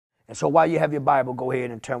And so while you have your Bible, go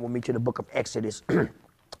ahead and turn with me to the book of Exodus.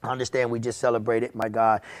 I understand we just celebrated, my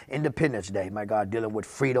God, Independence Day, my God, dealing with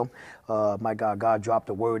freedom. My God, God dropped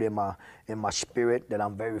a word in my spirit that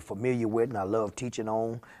I'm very familiar with and I love teaching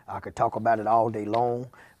on. I could talk about it all day long,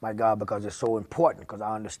 my God, because it's so important, because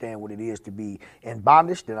I understand what it is to be in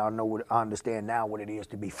bondage, and I understand now what it is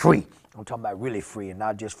to be free. I'm talking about really free, and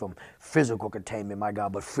not just from physical containment, my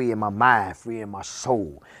God, but free in my mind, free in my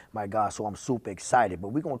soul, my God. So I'm super excited. But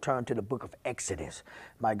we're going to turn to the book of Exodus,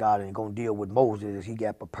 my God, and going to deal with Moses as he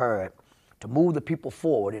got prepared to move the people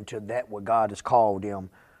forward into that what God has called them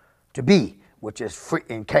to be, which is free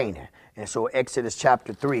in Canaan. And so Exodus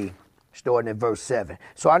chapter 3, starting at verse 7.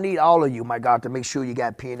 So I need all of you, my God, to make sure you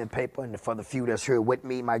got pen and paper. And for the few that's here with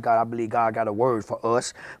me, my God, I believe God got a word for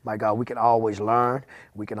us. My God, we can always learn.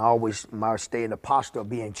 We can always stay in the posture of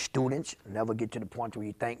being students. Never get to the point where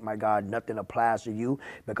you think, my God, nothing applies to you,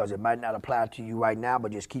 because it might not apply to you right now,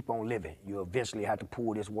 but just keep on living. You eventually have to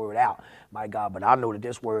pull this word out, my God. But I know that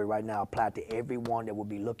this word right now applies to everyone that will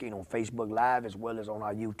be looking on Facebook Live as well as on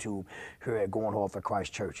our YouTube here at Going Hard for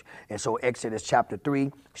Christ Church. And so Exodus chapter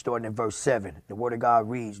 3, starting in verse 7, the word of God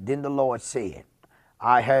reads, Then the Lord said,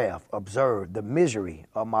 I have observed the misery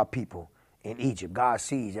of my people in Egypt. God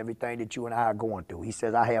sees everything that you and I are going through. He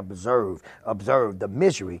says, I have observed the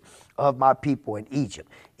misery of my people in Egypt.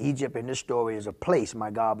 Egypt in this story is a place, my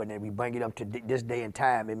God, but then we bring it up to this day and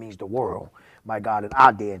time, it means the world, my God, in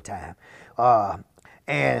our day and time.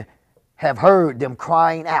 And have heard them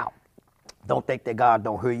crying out. Don't think that God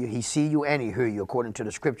don't hear you. He see you and he hear you, according to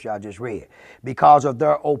the scripture I just read. Because of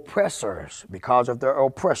their oppressors,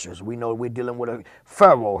 we know we're dealing with a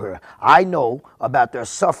Pharaoh here. I know about their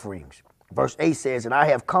sufferings. Verse 8 says, and I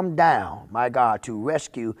have come down, my God, to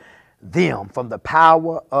rescue them from the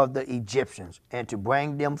power of the Egyptians and to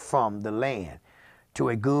bring them from the land to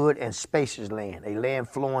a good and spacious land, a land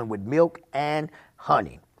flowing with milk and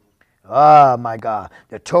honey. Ah, my God,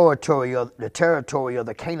 the territory of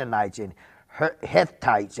the Canaanites and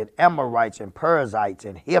Hittites and Amorites and Perizzites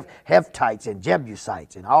and Hephites and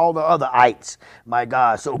Jebusites and all the other ites, my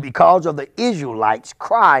God. So because of the Israelites'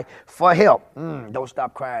 cry for help, don't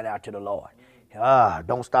stop crying out to the Lord.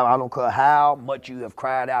 Don't stop. I don't care how much you have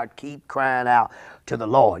cried out, keep crying out to the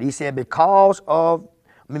Lord. He said, because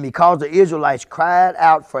the Israelites cried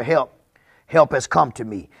out for help, help has come to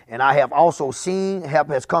me, and I have also seen help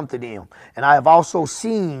has come to them, and I have also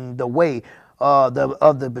seen the way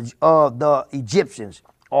the Egyptians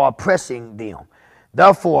are oppressing them.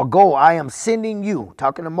 Therefore, go, I am sending you,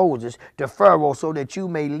 talking to Moses, to Pharaoh, so that you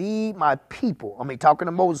may lead my people. Talking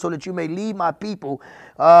to Moses, so that you may lead my people,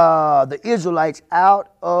 the Israelites,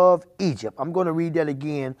 out of Egypt. I'm going to read that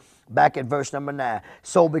again back at verse number 9.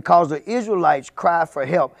 So because the Israelites' cry for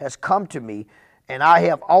help has come to me, and I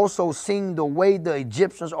have also seen the way the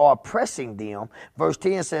Egyptians are oppressing them. Verse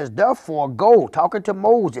 10 says, therefore go, talking to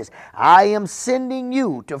Moses, I am sending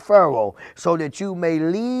you to Pharaoh so that you may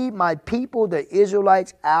lead my people, the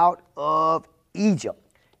Israelites, out of Egypt.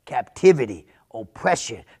 Captivity,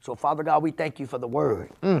 oppression. So Father God, we thank you for the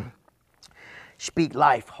word. Speak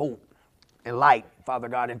life, hope, and light, Father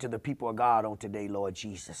God, into the people of God on today, Lord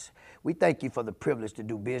Jesus. We thank you for the privilege to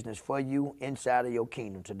do business for you inside of your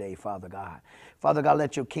kingdom today, Father God. Father God,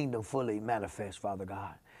 let your kingdom fully manifest, Father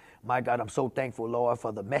God. My God, I'm so thankful, Lord,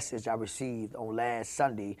 for the message I received on last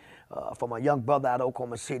Sunday from a young brother out of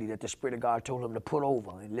Oklahoma City that the Spirit of God told him to put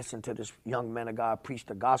over and listen to this young man of God preach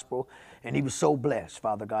the gospel. And he was so blessed,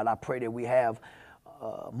 Father God. I pray that we have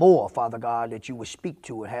more, Father God, that you would speak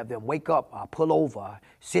to and have them wake up, pull over,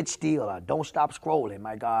 sit still, don't stop scrolling,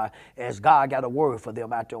 my God, as God got a word for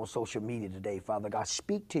them out there on social media today, Father God.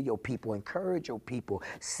 Speak to your people, encourage your people,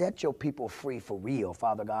 set your people free for real,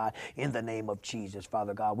 Father God, in the name of Jesus,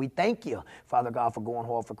 Father God. We thank you, Father God, for Going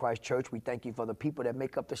Hard for Christ Church. We thank you for the people that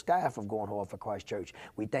make up the staff of Going Hard for Christ Church.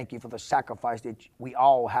 We thank you for the sacrifice that we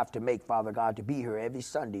all have to make, Father God, to be here every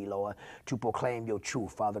Sunday, Lord, to proclaim your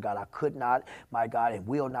truth, Father God. I could not, my God, and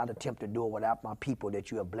will not attempt to do it without my people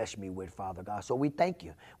that you have blessed me with, Father God. So we thank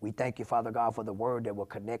you. We thank you, Father God, for the word that will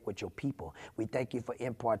connect with your people. We thank you for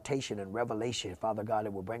impartation and revelation, Father God,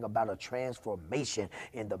 that will bring about a transformation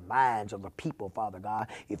in the minds of the people, Father God.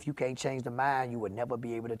 If you can't change the mind, you will never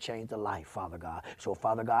be able to change the life, Father God. So,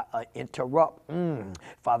 Father God, interrupt,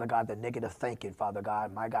 Father God, the negative thinking, Father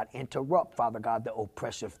God. My God, interrupt, Father God, the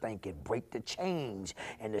oppressive thinking. Break the chains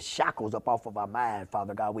and the shackles up off of our mind,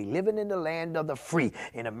 Father God. We living in the land of the free. free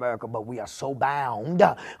in America, but we are so bound,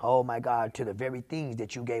 oh my God, to the very things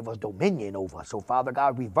that you gave us dominion over. So, Father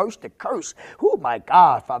God, reverse the curse. Oh my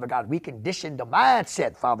God, Father God, we condition the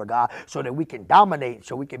mindset, Father God, so that we can dominate,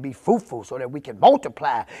 so we can be fruitful, so that we can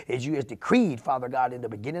multiply as you has decreed, Father God, in the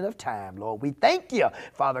beginning of time, Lord. We thank you,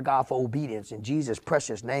 Father God, for obedience. In Jesus'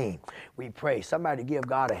 precious name, we pray. Somebody give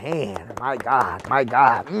God a hand. My God, my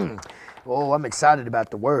God. Oh, I'm excited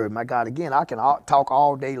about the word. My God, again, I can talk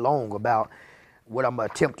all day long about what I'm going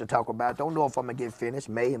to attempt to talk about. Don't know if I'm going to get finished,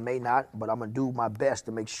 may and may not, but I'm going to do my best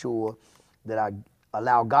to make sure that I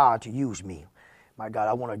allow God to use me. My God,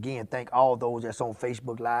 I want to again thank all those that's on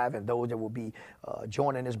Facebook Live and those that will be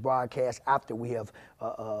joining this broadcast after we have,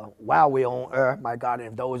 while we're on air, my God,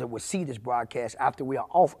 and those that will see this broadcast after we are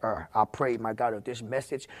off air. I pray, my God, if this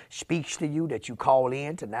message speaks to you, that you call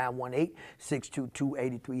in to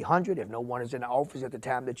 918-622-8300. If no one is in the office at the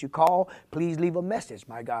time that you call, please leave a message,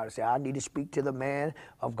 my God, and say, I need to speak to the man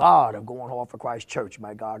of God of Going Hard for Christ Church,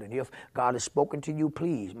 my God. And if God has spoken to you,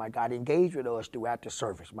 please, my God, engage with us throughout the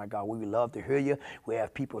service, my God. We would love to hear you. We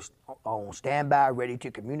have people on standby, ready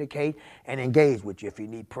to communicate and engage with you. If you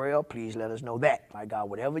need prayer, please let us know that. My God,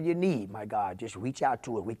 whatever you need, my God, just reach out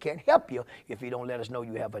to us. We can't help you if you don't let us know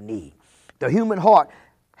you have a need. The human heart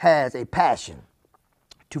has a passion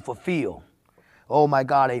to fulfill, oh my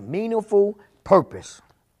God, a meaningful purpose.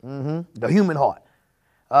 The human heart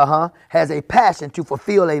has a passion to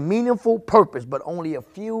fulfill a meaningful purpose, but only a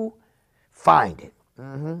few find it.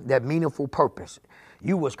 That meaningful purpose.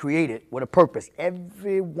 You was created with a purpose.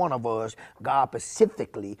 Every one of us, God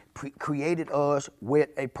specifically created us with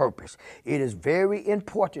a purpose. It is very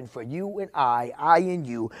important for you and I and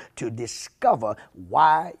you, to discover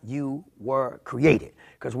why you were created.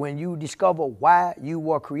 Because when you discover why you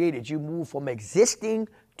were created, you move from existing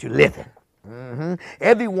to living.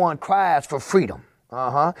 Everyone cries for freedom.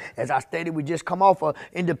 As I stated, we just come off of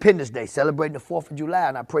Independence Day, celebrating the 4th of July,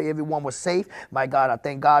 and I pray everyone was safe. My God, I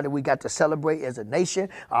thank God that we got to celebrate as a nation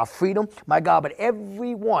our freedom. My God, but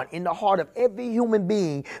everyone, in the heart of every human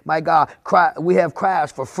being, my God, we have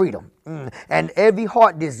cries for freedom. And every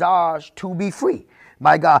heart desires to be free.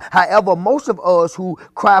 My God, however, most of us who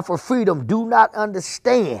cry for freedom do not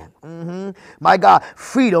understand, my God,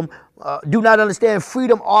 freedom, do not understand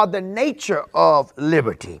freedom or the nature of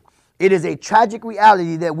liberty. It is a tragic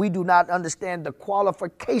reality that we do not understand the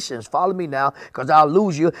qualifications. Follow me now, because I'll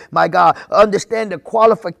lose you. My God, understand the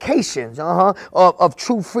qualifications of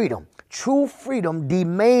true freedom. True freedom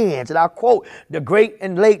demands, and I quote the great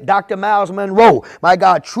and late Dr. Miles Monroe, my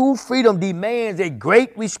God, true freedom demands a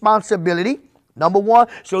great responsibility. Number one,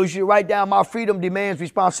 so you should write down, my freedom demands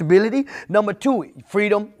responsibility. Number two,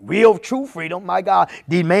 freedom, real true freedom, my God,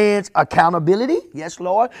 demands accountability. Yes,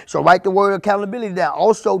 Lord. So write the word accountability down.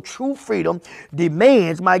 Also, true freedom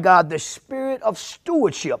demands, my God, the spirit of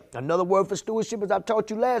stewardship. Another word for stewardship, as I taught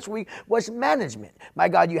you last week, was management. My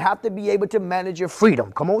God, you have to be able to manage your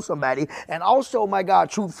freedom. Come on, somebody. And also, my God,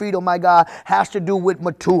 true freedom, my God, has to do with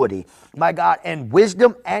maturity, my God, and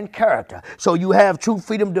wisdom and character. So you have true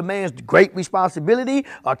freedom demands great responsibility,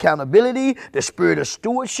 accountability, the spirit of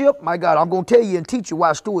stewardship. My God, I'm going to tell you and teach you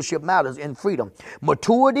why stewardship matters in freedom.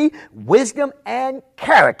 Maturity, wisdom, and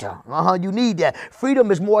character. You need that.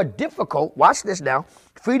 Freedom is more difficult. Watch this now.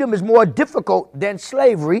 Freedom is more difficult than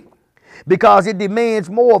slavery because it demands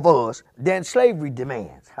more of us than slavery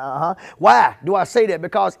demands. Why do I say that?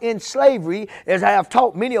 Because in slavery, as I have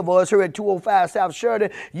taught many of us here at 205 South Sheridan,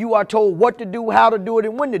 you are told what to do, how to do it,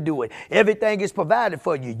 and when to do it. Everything is provided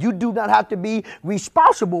for you. You do not have to be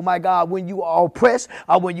responsible, my God, when you are oppressed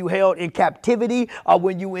or when you held in captivity or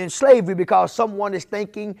when you in slavery, because someone is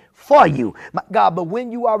thinking for you, my God. But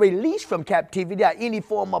when you are released from captivity or any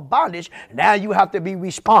form of bondage, now you have to be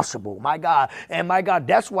responsible, my God. And my God,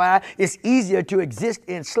 that's why it's easier to exist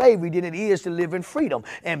in slavery than it is to live in freedom.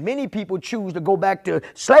 And many people choose to go back to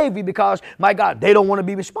slavery because, my God, they don't want to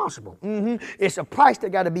be responsible. It's a price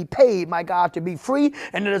that got to be paid, my God, to be free.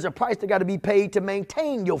 And there's a price that got to be paid to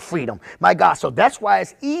maintain your freedom, my God. So that's why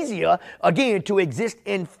it's easier, again, to exist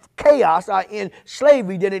in chaos or in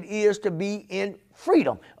slavery than it is to be in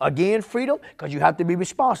freedom. Again, freedom, because you have to be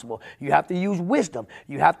responsible. You have to use wisdom.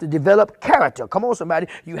 You have to develop character. Come on, somebody.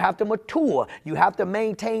 You have to mature. You have to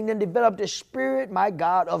maintain and develop the spirit, my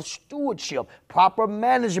God, of stewardship, proper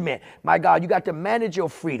management. My God, you got to manage your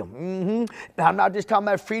freedom. Now, I'm not just talking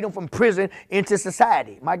about freedom from prison into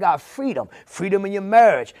society. My God, freedom. Freedom in your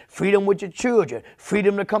marriage. Freedom with your children.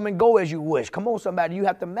 Freedom to come and go as you wish. Come on, somebody. You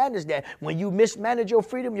have to manage that. When you mismanage your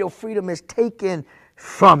freedom is taken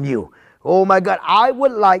from you. Oh, my God, I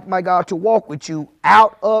would like, my God, to walk with you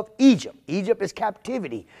out of Egypt. Egypt is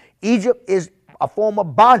captivity. Egypt is a form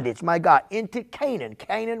of bondage, my God, into Canaan.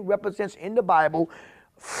 Canaan represents in the Bible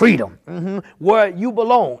freedom, where you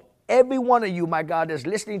belong. Every one of you, my God, that's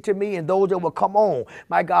listening to me and those that will come on,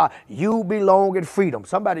 my God, you belong in freedom.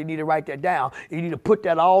 Somebody need to write that down. You need to put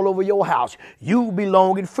that all over your house. You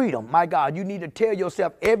belong in freedom. My God, you need to tell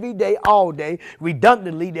yourself every day, all day,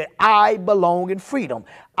 redundantly, that I belong in freedom.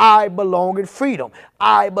 I belong in freedom.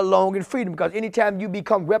 I belong in freedom. Because anytime you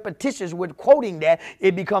become repetitious with quoting that,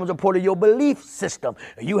 it becomes a part of your belief system.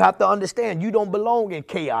 You have to understand you don't belong in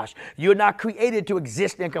chaos. You're not created to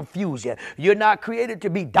exist in confusion. You're not created to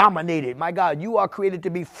be dominated. My God, you are created to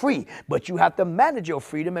be free, but you have to manage your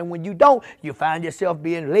freedom. And when you don't, you find yourself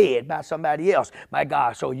being led by somebody else. My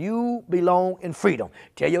God, so you belong in freedom.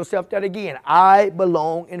 Tell yourself that again. I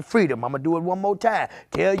belong in freedom. I'm going to do it one more time.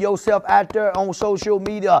 Tell yourself out there on social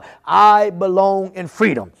media, I belong in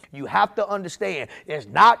freedom. You have to understand it's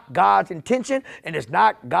not God's intention and it's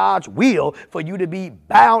not God's will for you to be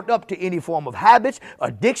bound up to any form of habits,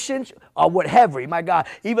 addictions, or what have you. My God,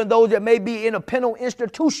 even those that may be in a penal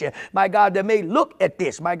institution, my God, that may look at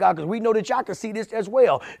this, my God, because we know that y'all can see this as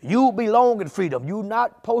well. You belong in freedom. You're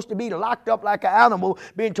not supposed to be locked up like an animal,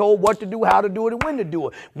 being told what to do, how to do it, and when to do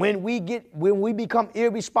it. When we become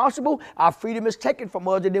irresponsible, our freedom is taken from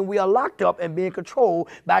us, and then we are locked up and being controlled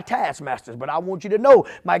by taskmasters. But I want you to know,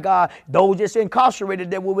 my God, those that's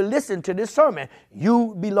incarcerated that will listen to this sermon,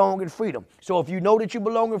 you belong in freedom. So if you know that you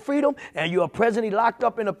belong in freedom and you are presently locked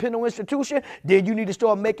up in a penal institution, then you need to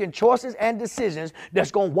start making choices and decisions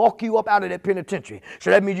that's going to walk you up out of that penitentiary. So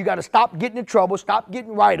that means you got to stop getting in trouble, stop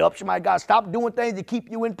getting write-ups, my God, stop doing things that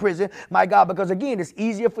keep you in prison, my God, because again, it's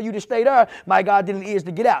easier for you to stay there, my God, than it is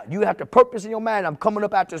to get out. You have to purpose in your mind, I'm coming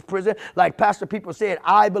up out this prison, like Pastor People said,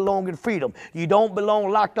 I belong in freedom. You don't belong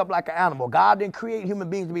locked up like an animal. God didn't create human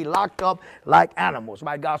beings to be locked up like animals,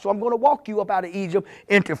 my God. So I'm going to walk you up out of Egypt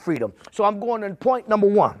into freedom. So I'm going to point number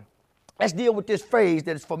one. Let's deal with this phrase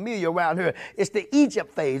that is familiar around here. It's the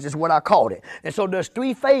Egypt phase is what I called it. And so there's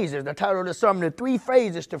three phases, the title of the sermon, the three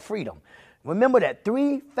phases to freedom. Remember that,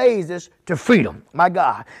 3 phases to freedom, my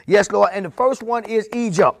God. Yes, Lord. And the first one is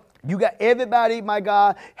Egypt. You got everybody, my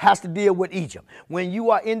God, has to deal with Egypt. When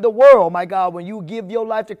you are in the world, my God, when you give your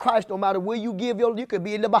life to Christ, no matter where you you could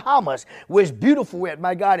be in the Bahamas, where it's beautiful at,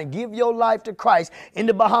 my God, and give your life to Christ in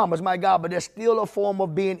the Bahamas, my God, but there's still a form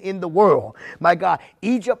of being in the world, my God.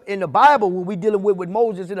 Egypt in the Bible, when we dealing with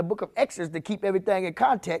Moses in the book of Exodus, to keep everything in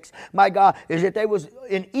context, my God, is that they was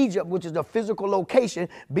in Egypt, which is a physical location,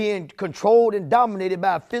 being controlled and dominated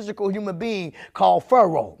by a physical human being called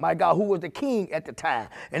Pharaoh, my God, who was the king at the time.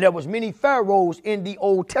 And there was many pharaohs in the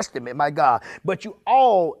Old Testament, my God. But you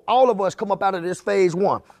all of us come up out of this phase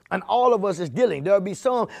 1. And all of us is dealing. There'll be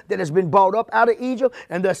some that has been brought up out of Egypt.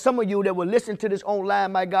 And there's some of you that will listen to this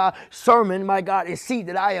online, my God, sermon, my God, and see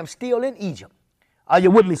that I am still in Egypt. Are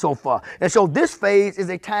you with me so far? And so this phase is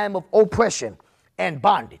a time of oppression and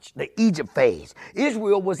bondage, the Egypt phase.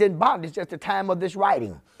 Israel was in bondage at the time of this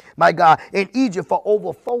writing. My God, in Egypt for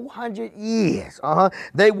over 400 years.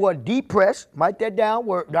 They were depressed, write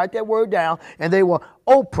that word down, and they were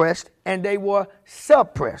oppressed and they were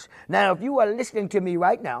suppressed. Now, if you are listening to me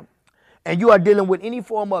right now and you are dealing with any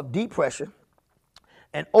form of depression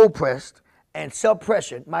and oppressed and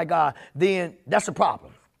suppression, my God, then that's a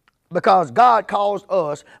problem. Because God calls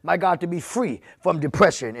us, my God, to be free from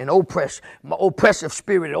depression and oppressive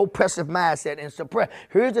spirit, oppressive mindset, and suppress.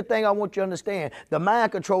 Here's the thing I want you to understand. The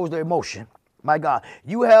mind controls the emotion. My God,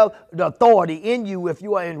 you have the authority in you if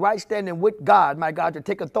you are in right standing with God, my God, to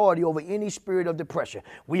take authority over any spirit of depression.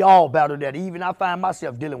 We all battle that. Even I find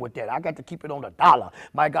myself dealing with that. I got to keep it on the dollar,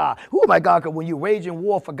 my God. Oh, my God, because when you rage in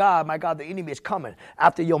war for God, my God, the enemy is coming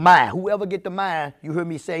after your mind. Whoever get the mind, you hear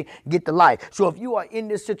me say, get the life. So if you are in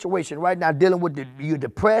this situation right now dealing with you're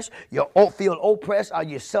depressed, you feel oppressed, or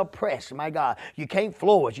you're suppressed, my God, you can't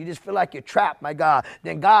flourish, you just feel like you're trapped, my God,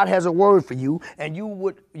 then God has a word for you, and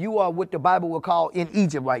you are what the Bible will call in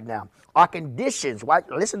Egypt right now. Our conditions, right?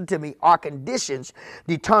 Listen to me. Our conditions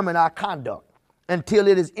determine our conduct until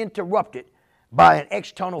it is interrupted by an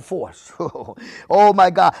external force. Oh, my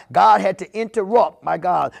God. God had to interrupt, my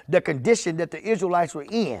God, the condition that the Israelites were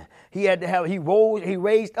in. He had to have, he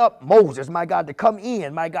raised up Moses, my God, to come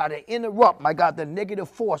in, my God, to interrupt, my God, the negative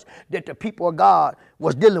force that the people of God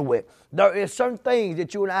was dealing with. There is certain things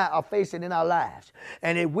that you and I are facing in our lives,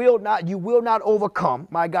 and you will not overcome,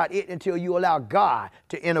 my God, it until you allow God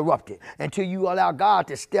to interrupt it, until you allow God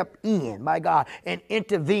to step in, my God, and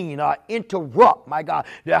intervene or interrupt, my God.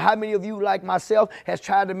 How many of you, like myself, has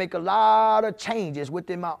tried to make a lot of changes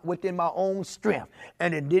within my own strength,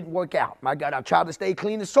 and it didn't work out, my God? I tried to stay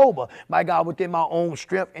clean and sober, my God, within my own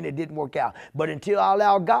strength, and it didn't work out. But until I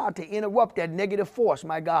allowed God to interrupt that negative force,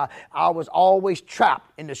 my God, I was always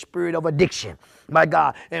trapped in the spirit of addiction, my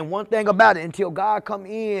God. And one thing about it, until God come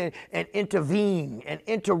in and intervene and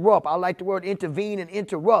interrupt, I like the word intervene and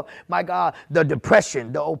interrupt, my God, the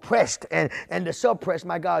depression, the oppressed and the suppressed,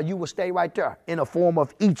 my God, you will stay right there in a form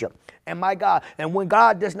of Egypt. And my God, and when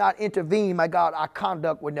God does not intervene, my God, our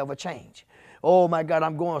conduct will never change. Oh, my God,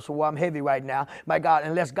 I'm going so I'm heavy right now. My God,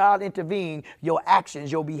 unless God intervene, your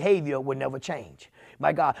actions, your behavior will never change.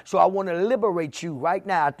 My God, so I want to liberate you right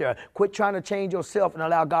now out there. Quit trying to change yourself and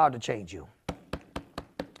allow God to change you.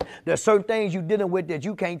 There's certain things you're dealing with that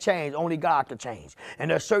you can't change. Only God can change.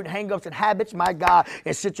 And there's certain hang-ups and habits, my God,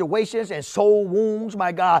 and situations and soul wounds,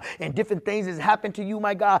 my God, and different things that's happened to you,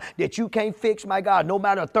 my God, that you can't fix, my God. No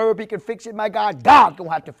matter a therapy can fix it, my God, God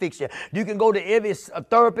gonna have to fix it. You can go to every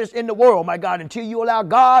therapist in the world, my God, until you allow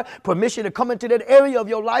God permission to come into that area of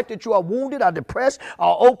your life that you are wounded or depressed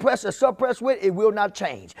or oppressed or suppressed with, it will not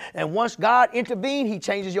change. And once God intervenes, he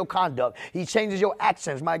changes your conduct. He changes your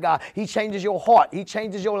actions, my God. He changes your heart. He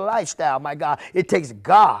changes your lifestyle, my God. It takes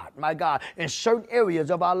God, my God, in certain areas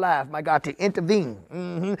of our life, my God, to intervene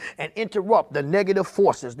and interrupt the negative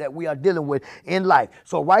forces that we are dealing with in life.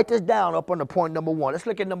 So write this down up on the point number one. Let's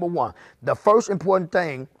look at number one. The first important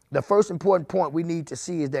point we need to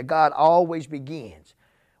see is that God always begins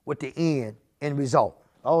with the end result.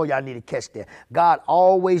 Oh, y'all need to catch that. God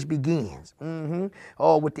always begins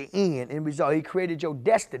with the end result. He created your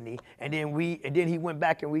destiny, and then he went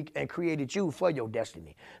back and created you for your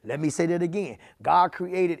destiny. Let me say that again. God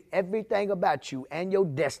created everything about you and your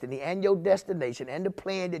destiny and your destination and the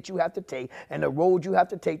plan that you have to take and the road you have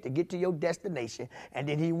to take to get to your destination, and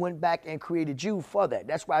then he went back and created you for that.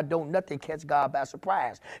 That's why don't nothing catch God by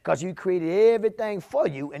surprise, because he created everything for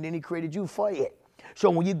you, and then he created you for it.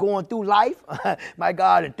 So when you're going through life, my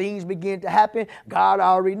God, and things begin to happen, God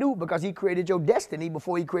already knew, because he created your destiny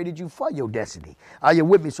before he created you for your destiny. Are you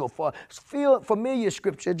with me so far? Familiar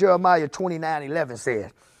scripture, Jeremiah 29:11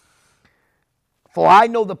 says, "For I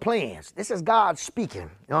know the plans." This is God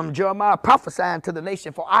speaking. Jeremiah prophesying to the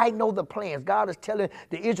nation. "For I know the plans." God is telling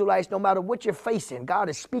the Israelites, no matter what you're facing, God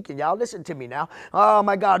is speaking. Y'all listen to me now. Oh,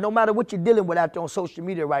 my God, no matter what you're dealing with out there on social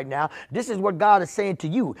media right now, this is what God is saying to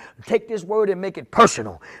you. Take this word and make it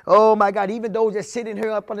personal. Oh, my God, even those that sitting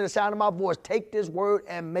here up under the sound of my voice, take this word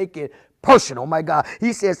and make it personal, my God.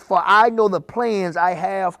 He says, "For I know the plans I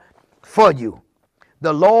have for you."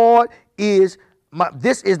 The Lord is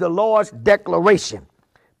this is the Lord's declaration.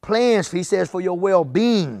 Plans, he says, for your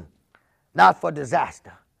well-being, not for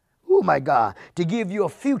disaster. Oh, my God. To give you a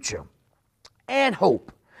future and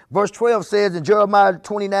hope. Verse 12 says in Jeremiah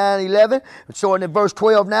 29:11, showing in verse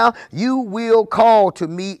 12 now, "You will call to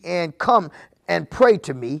me and come and pray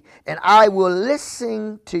to me, and I will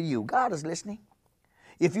listen to you." God is listening.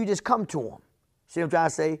 If you just come to him, see what I'm trying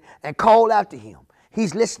to say, and call out to him.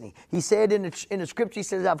 He's listening. He said in the scripture, he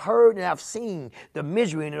says, "I've heard and I've seen the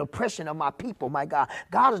misery and the oppression of my people." My God,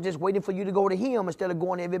 God is just waiting for you to go to him instead of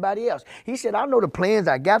going to everybody else. He said, "I know the plans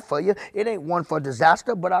I got for you. It ain't one for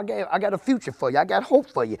disaster, but I got a future for you. I got hope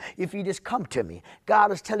for you if you just come to me."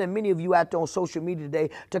 God is telling many of you out there on social media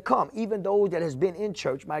today to come, even those that has been in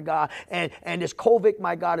church, my God, and this COVID,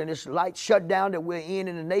 my God, and this light shutdown that we're in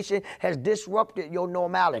the nation has disrupted your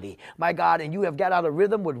normality, my God, and you have got out of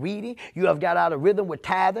rhythm with reading. You have got out of rhythm with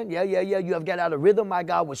tithing. You have got out of rhythm, my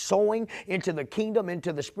God, with sowing into the kingdom,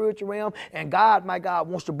 into the spiritual realm. And God, my God,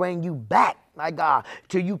 wants to bring you back, my God,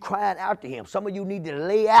 till you crying out to him. Some of you need to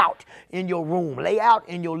lay out in your room, lay out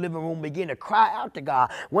in your living room, begin to cry out to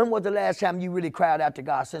God. When was the last time you really cried out to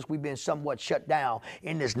God since we've been somewhat shut down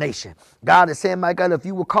in this nation? God is saying, my God, if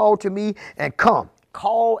you will call to me and come,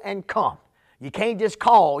 call and come. You can't just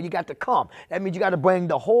call, you got to come. That means you got to bring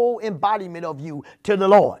the whole embodiment of you to the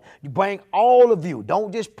Lord. You bring all of you.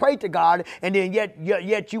 Don't just pray to God and then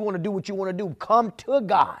yet you want to do what you want to do. Come to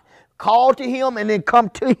God. Call to him and then come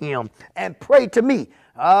to him and pray to me.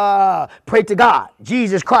 Pray to God,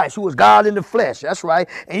 Jesus Christ, who is God in the flesh. That's right.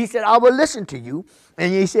 And he said, "I will listen to you."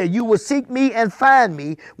 And he said, "You will seek me and find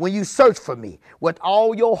me when you search for me with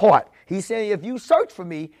all your heart." He said, if you search for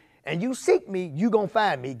me and you seek me, you're going to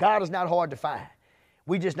find me. God is not hard to find.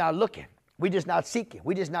 We're just not looking. We just not seeking.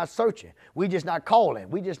 We just not searching. We just not calling.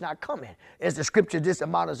 We just not coming. As the scripture just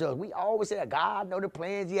admonishes us. We always say, God know the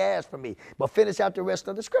plans he has for me. But finish out the rest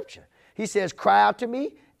of the scripture. He says, cry out to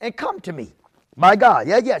me and come to me. My God.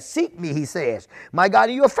 Yeah. Seek me, he says. My God,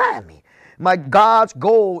 and you'll find me. My God's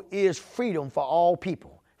goal is freedom for all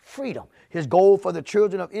people. Freedom. His goal for the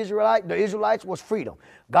children of the Israelites was freedom.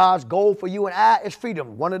 God's goal for you and I is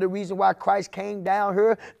freedom. One of the reasons why Christ came down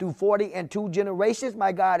here through 42 generations,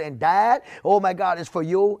 my God, and died, oh my God, is for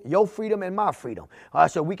your freedom and my freedom.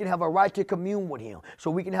 So we can have a right to commune with him. So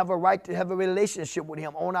we can have a right to have a relationship with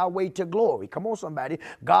him on our way to glory. Come on, somebody.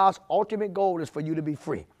 God's ultimate goal is for you to be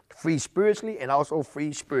free. Free spiritually and also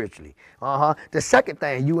free spiritually. The second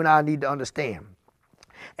thing you and I need to understand.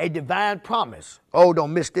 A divine promise, oh,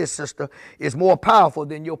 don't miss this, sister, is more powerful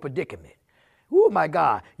than your predicament. Oh, my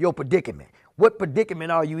God, your predicament. What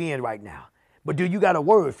predicament are you in right now? But do you got a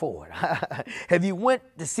word for it? Have you went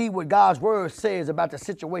to see what God's word says about the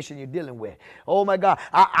situation you're dealing with? Oh, my God.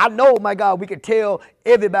 I know, my God, we can tell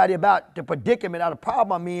everybody about the predicament or the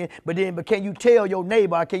problem I'm in, but can you tell your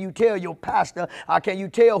neighbor, can you tell your pastor, or can you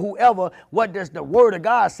tell whoever what does the word of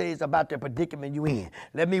God says about the predicament you're in?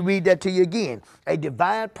 Let me read that to you again. A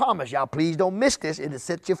divine promise, y'all please don't miss this, it'll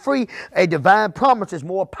set you free. A divine promise is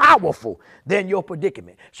more powerful than your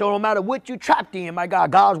predicament. So no matter what you're trapped in, my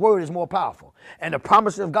God, God's word is more powerful. And the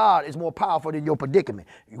promise of God is more powerful than your predicament.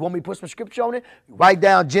 You want me to put some scripture on it? Write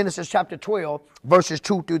down Genesis chapter 12, verses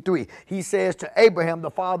 2 through 3. He says to Abraham,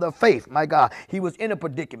 the father of faith, my God, he was in a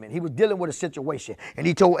predicament. He was dealing with a situation. And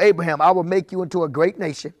he told Abraham, I will make you into a great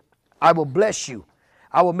nation. I will bless you.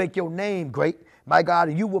 I will make your name great. My God,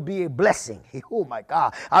 and you will be a blessing. Oh, my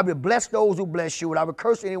God. I will bless those who bless you, and I will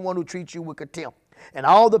curse anyone who treats you with contempt. And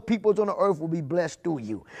all the peoples on the earth will be blessed through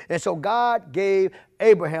you. And so God gave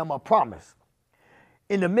Abraham a promise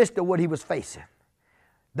in the midst of what he was facing.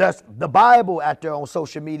 Thus, the Bible out there on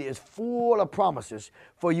social media is full of promises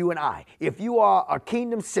for you and I. If you are a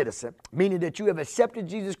kingdom citizen, meaning that you have accepted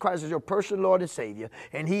Jesus Christ as your personal Lord and Savior,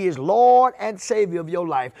 and he is Lord and Savior of your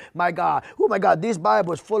life, my God, oh my God, this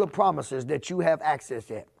Bible is full of promises that you have access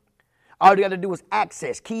at. All you got to do is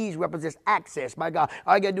access. Keys represents access, my God.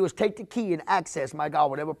 All you got to do is take the key and access, my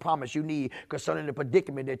God, whatever promise you need concerning the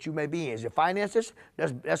predicament that you may be in. Is it finances?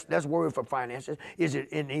 That's word for finances. Is it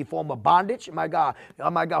in any form of bondage? My God,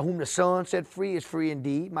 oh my God, whom the Son set free is free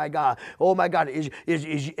indeed, my God. Oh my God, is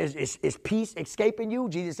peace escaping you?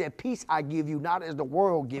 Jesus said, peace I give you, not as the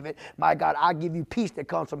world give it. My God, I give you peace that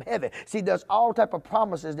comes from heaven. See, there's all type of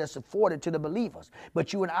promises that's afforded to the believers.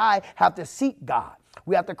 But you and I have to seek God.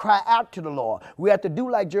 We have to cry out to the Lord. We have to do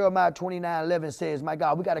like Jeremiah 29:11 says, my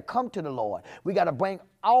God, we got to come to the Lord. We got to bring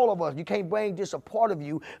all of us. You can't bring just a part of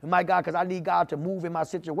you, my God, because I need God to move in my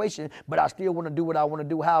situation, but I still want to do what I want to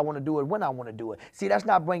do, how I want to do it, when I want to do it. See, that's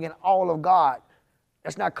not bringing all of God.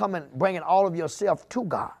 That's not bringing all of yourself to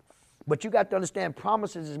God. But you got to understand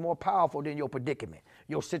promises is more powerful than your predicament,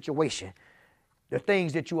 your situation, the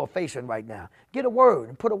things that you are facing right now. Get a word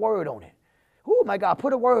and put a word on it. Oh, my God,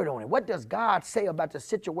 put a word on it. What does God say about the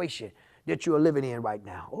situation that you are living in right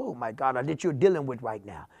now? Oh, my God, or that you're dealing with right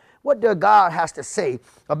now? What does God has to say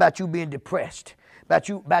about you being depressed, about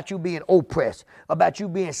you being oppressed, about you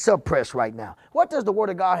being suppressed right now? What does the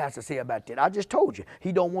Word of God has to say about that? I just told you,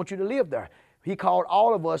 he don't want you to live there. He called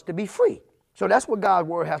all of us to be free. So that's what God's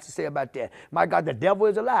word has to say about that. My God, the devil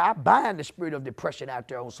is a lie. I bind the spirit of depression out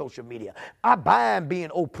there on social media. I bind being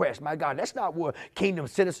oppressed. My God, that's not where kingdom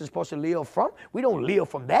citizens are supposed to live from. We don't live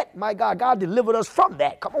from that. My God, God delivered us from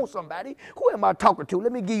that. Come on, somebody. Who am I talking to?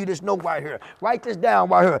 Let me give you this note right here. Write this down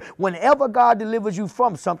right here. Whenever God delivers you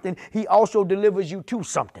from something, he also delivers you to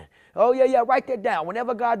something. Oh, yeah, write that down.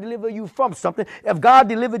 Whenever God delivers you from something, if God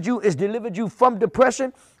delivered you from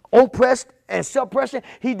depression, oppressed and suppression,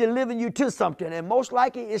 he delivering you to something, and most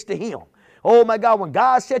likely it's to him. Oh my God, when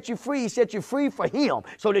God set you free, he set you free for him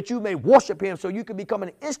so that you may worship him, so you can become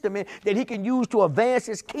an instrument that he can use to advance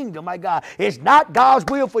his kingdom. My God, it's not God's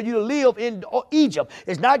will for you to live in Egypt.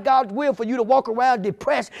 It's not God's will for you to walk around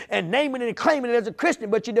depressed and naming it and claiming it as a Christian,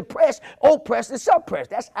 but you're depressed, oppressed, and suppressed.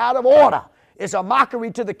 That's out of order. It's a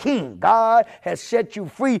mockery to the king. God has set you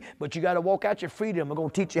free, but you got to walk out your freedom. We're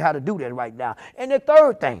going to teach you how to do that right now. And the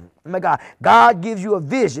third thing, my God, God gives you a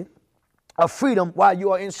vision of freedom while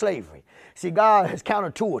you are in slavery. See, God is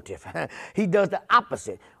counterintuitive. He does the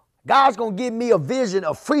opposite. God's going to give me a vision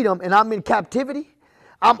of freedom and I'm in captivity.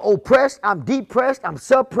 I'm oppressed, I'm depressed, I'm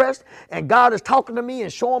suppressed, and God is talking to me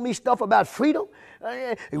and showing me stuff about freedom.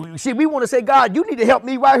 See, we want to say, God, you need to help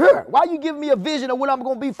me right here. Why are you giving me a vision of what I'm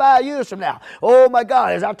going to be 5 years from now? Oh, my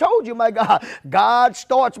God, as I told you, my God, God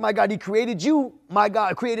starts, my God, he created you, my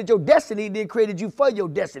God, created your destiny, then created you for your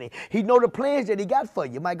destiny. He know the plans that he got for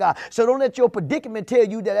you, my God. So don't let your predicament tell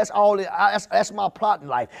you that that's all, that's my plot in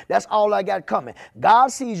life. That's all I got coming.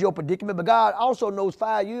 God sees your predicament, but God also knows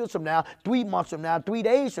 5 years from now, 3 months from now, 3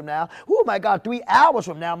 days from now, oh, my God, 3 hours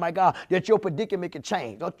from now, my God, that your predicament can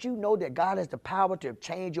change. Don't you know that God has the power to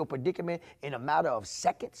change your predicament in a matter of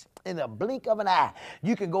seconds, in a blink of an eye?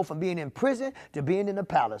 You can go from being in prison to being in the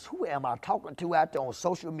palace. Who am I talking to out there on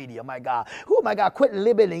social media, my God? Who, my God, quit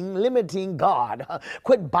limiting God.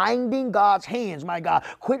 Quit binding God's hands, my God.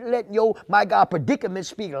 Quit letting your, my God, predicament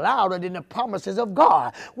speak louder than the promises of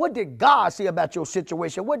God. What did God say about your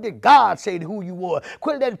situation? What did God say to who you were?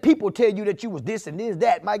 Quit letting people tell you that you was this and this,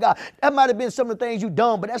 that, my God. That might have been some of the things you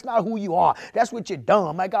done, but that's not who you are. That's what you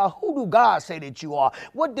done, my God. Who do God say that you are?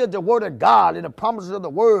 What did the word of God and the promises of the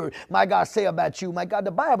word, my God, say about you? My God,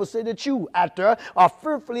 the Bible said that you, out there, are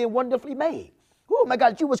fearfully and wonderfully made. Oh, my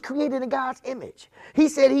God, you was created in God's image. He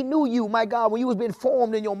said he knew you, my God, when you was being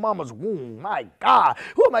formed in your mama's womb. My God.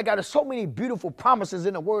 Oh, my God, there's so many beautiful promises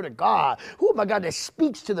in the word of God. Oh, my God, that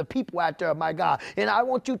speaks to the people out there, my God. And I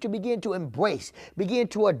want you to begin to embrace, begin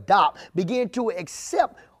to adopt, begin to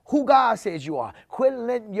accept who God says you are. Quit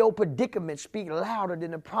letting your predicament speak louder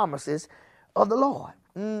than the promises of the Lord.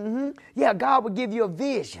 Yeah, God will give you a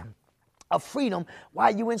vision of freedom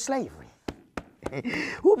while you're in slavery.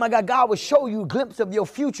 Oh, my God, God will show you a glimpse of your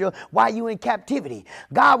future while you're in captivity.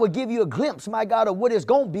 God will give you a glimpse, my God, of what it's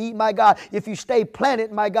going to be, my God, if you stay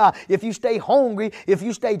planted, my God, if you stay hungry, if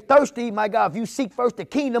you stay thirsty, my God, if you seek first the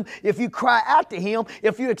kingdom, if you cry out to him,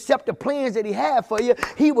 if you accept the plans that he has for you,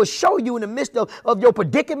 he will show you in the midst of your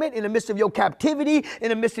predicament, in the midst of your captivity, in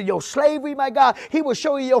the midst of your slavery, my God, he will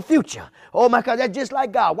show you your future. Oh, my God, that's just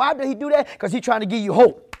like God. Why did he do that? Because he's trying to give you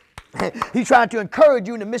hope. He's trying to encourage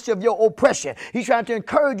you in the midst of your oppression. He's trying to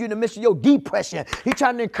encourage you in the midst of your depression. He's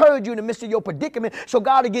trying to encourage you in the midst of your predicament. So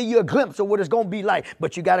God will give you a glimpse of what it's going to be like.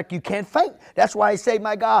 But you can't faint. That's why he say,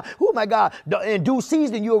 my God, oh my God, in due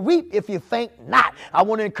season you'll reap if you faint not. I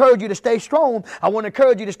want to encourage you to stay strong. I want to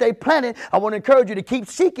encourage you to stay planted. I want to encourage you to keep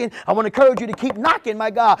seeking. I want to encourage you to keep knocking,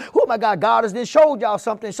 my God. Oh my God, God has then showed y'all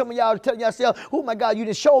something. Some of y'all are telling yourself, oh my God, you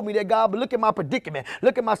didn't show me that, God, but look at my predicament.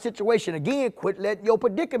 Look at my situation. Again, quit letting your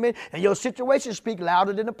predicament and your situation speak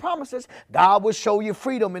louder than the promises. God will show you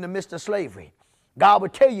freedom in the midst of slavery. God will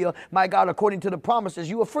tell you, my God, according to the promises,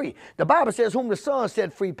 you are free. The Bible says, whom the Son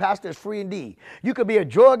set free, pastor, is free indeed. You could be a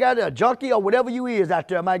drug addict, a junkie, or whatever you is out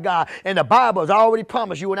there, my God. And the Bible has already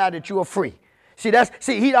promised you and I that you are free.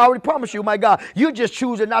 See, he already promised you, my God. You're just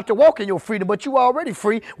choosing not to walk in your freedom, but you are already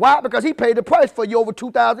free. Why? Because he paid the price for you over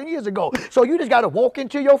 2,000 years ago. So you just got to walk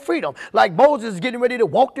into your freedom. Like Moses is getting ready to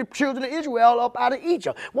walk the children of Israel up out of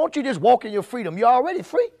Egypt. Won't you just walk in your freedom? You're already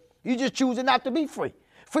free. You're just choosing not to be free.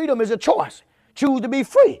 Freedom is a choice. Choose to be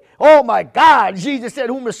free. Oh my God, Jesus said,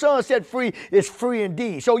 whom the Son set free is free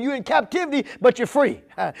indeed. So you're in captivity, but you're free.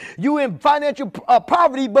 You're in financial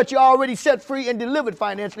poverty, but you're already set free and delivered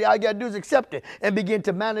financially. All you got to do is accept it and begin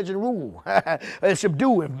to manage and rule and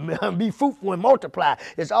subdue and be fruitful and multiply.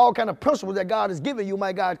 It's all kind of principles that God has given you,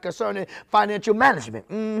 my God, concerning financial management.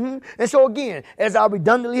 And so again, as I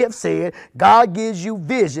redundantly have said, God gives you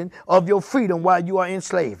vision of your freedom while you are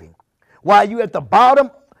enslaving. While you're at the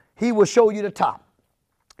bottom, he will show you the top.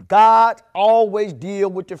 God always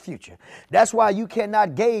deals with the future. That's why you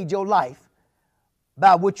cannot gauge your life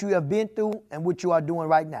by what you have been through and what you are doing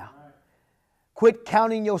right now. Quit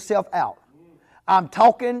counting yourself out. I'm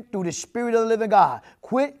talking through the Spirit of the living God.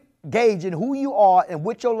 Quit gauging who you are and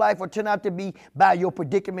what your life will turn out to be by your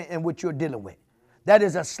predicament and what you're dealing with. That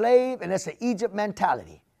is a slave and that's an Egypt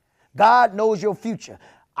mentality. God knows your future.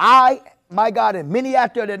 My God, and many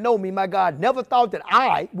out there that know me, my God, never thought that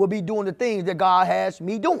I would be doing the things that God has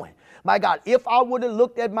me doing. My God, if I would have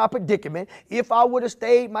looked at my predicament, if I would have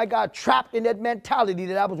stayed, my God, trapped in that mentality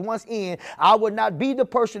that I was once in, I would not be the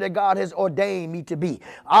person that God has ordained me to be.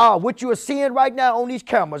 What you are seeing right now on these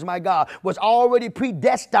cameras, my God, was already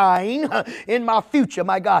predestined in my future,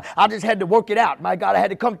 my God. I just had to work it out, my God. I had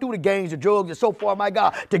to come through the gangs, the drugs, and so forth, my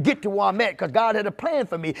God, to get to where I'm at, because God had a plan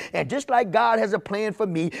for me. And just like God has a plan for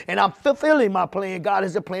me, and I'm fulfilling my plan, God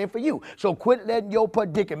has a plan for you. So quit letting your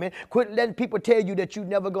predicament, quit letting people tell you that you're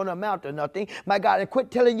never going to amount to nothing, my God, and quit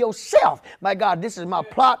telling yourself, my God, this is my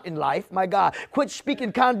plot in life, my God. Quit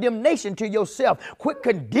speaking condemnation to yourself. Quit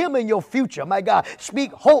condemning your future, my God.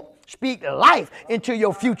 Speak hope Speak life into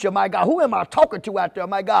your future, my God. Who am I talking to out there,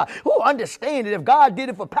 my God? Who understand that if God did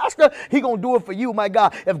it for Pastor, he going to do it for you, my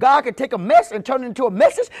God. If God can take a mess and turn it into a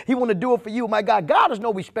message, he want to do it for you, my God. God is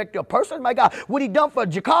no respecter of persons, my God. What he done for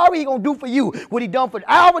Jakari, he going to do for you. What he done for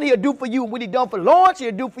Alvin, he'll do for you. What he done for Lawrence,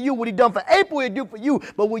 he'll do for you. What he done for April, he'll do for you.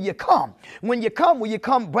 But when you come,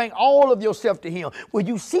 bring all of yourself to him. Will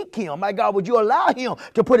you seek him, my God? Would you allow him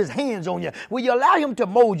to put his hands on you? Will you allow him to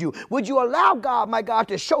mold you? Would you allow God, my God,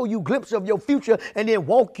 to show you glimpses of your future and then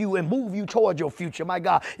walk you and move you towards your future, my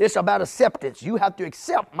God? It's about acceptance. You have to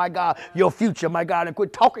accept, my God, your future, my God, and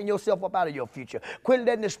quit talking yourself up out of your future. Quit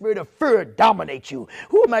letting the spirit of fear dominate you.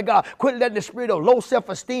 Oh, my God, quit letting the spirit of low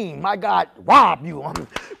self-esteem, my God, rob you.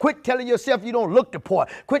 Quit telling yourself you don't look the part.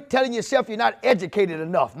 Quit telling yourself you're not educated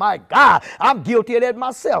enough. My God, I'm guilty of that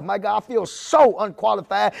myself. My God, I feel so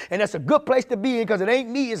unqualified, and that's a good place to be in because it ain't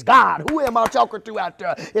me, it's God. Who am I talking to out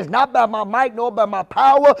there? It's not by my might nor by my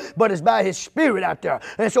power, but it's by his spirit out there.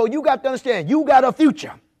 And so you got to understand, you got a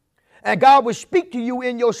future. And God will speak to you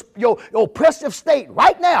in your oppressive state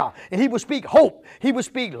right now. And he will speak hope. He will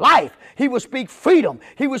speak life. He will speak freedom.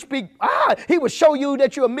 He will he will show you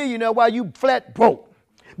that you're a millionaire while you flat broke.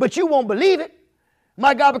 But you won't believe it.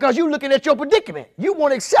 My God, because you're looking at your predicament. You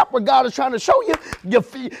won't accept what God is trying to show you.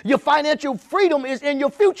 Your financial freedom is in your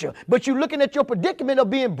future. But you're looking at your predicament of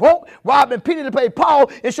being broke, robbing Peter to pay Paul,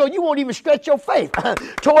 and so you won't even stretch your faith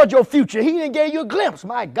towards your future. He didn't give you a glimpse.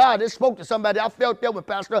 My God, this spoke to somebody. I felt that with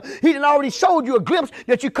Pastor. He done already showed you a glimpse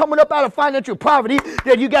that you're coming up out of financial poverty,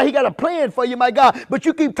 that he got a plan for you, my God. But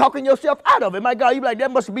you keep talking yourself out of it. My God, you be like, that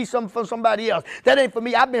must be something for somebody else. That ain't for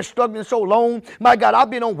me. I've been struggling so long. My God, I've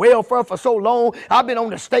been on welfare for so long. I've been on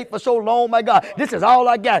the state for so long, my God. This is all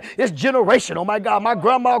I got. It's generational, my God. My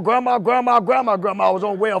grandma was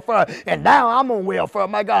on welfare, and now I'm on welfare,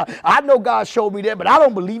 my God. I know God showed me that, but I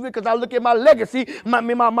don't believe it because I look at my legacy,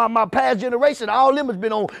 my past generation. All of them has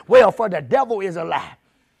been on welfare. The devil is a lie.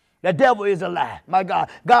 The devil is a lie. My God,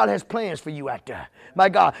 God has plans for you out there. My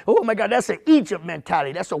God, oh my God, that's an Egypt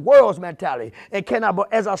mentality. That's a world's mentality. And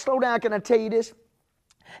as I slow down, can I tell you this?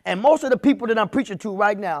 And most of the people that I'm preaching to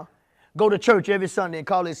right now go to church every Sunday and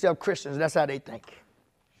call themselves Christians. That's how they think.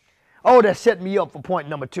 Oh, that set me up for point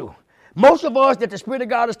number 2. Most of us that the Spirit of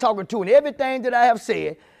God is talking to, and everything that I have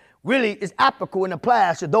said really is applicable and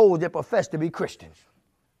applies to those that profess to be Christians.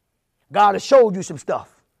 God has showed you some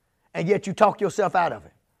stuff, and yet you talk yourself out of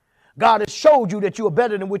it. God has showed you that you are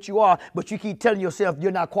better than what you are, but you keep telling yourself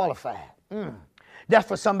you're not qualified. That's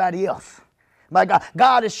for somebody else. My God,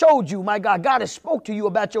 God has showed you, my God, God has spoke to you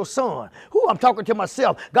about your son. I'm talking to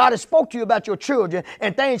myself. God has spoke to you about your children,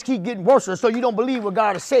 and things keep getting worse, so you don't believe what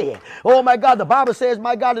God has said. Oh, my God, the Bible says,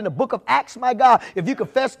 my God, in the book of Acts, my God, if you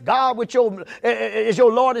confess God as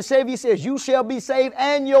your Lord and Savior, he says, you shall be saved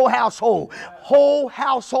and your household. Whole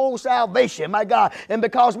household salvation, my God. And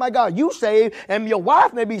because, my God, you saved, and your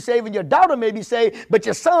wife may be saved, and your daughter may be saved, but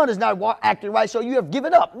your son is not acting right, so you have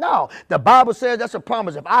given up. No, the Bible says that's a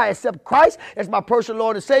promise. If I accept Christ as my personal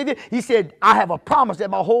Lord and Savior, he said, I have a promise that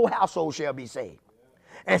my whole household shall be saved.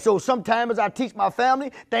 And so sometimes as I teach my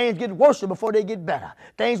family, things get worse before they get better.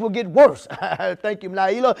 Things will get worse, thank you,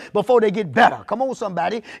 Naila, before they get better. Come on,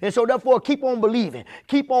 somebody. And so therefore, keep on believing.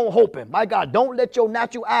 Keep on hoping. My God, don't let your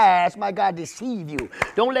natural eyes, my God, deceive you.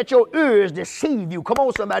 Don't let your ears deceive you. Come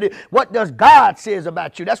on, somebody. What does God says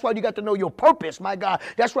about you? That's why you got to know your purpose, my God.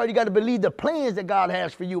 That's why you got to believe the plans that God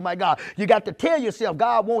has for you, my God. You got to tell yourself,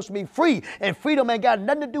 God wants me free. And freedom ain't got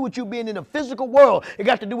nothing to do with you being in the physical world. It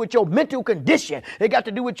got to do with your mental condition. It got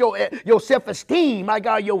to do with your self-esteem, my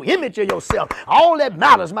God, your image of yourself. All that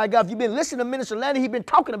matters, my God. If you've been listening to Minister Lanny, he's been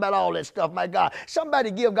talking about all that stuff, my God.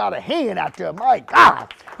 Somebody give God a hand out there, my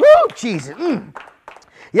God. Woo, Jesus.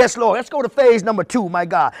 Yes, Lord. Let's go to phase number 2, my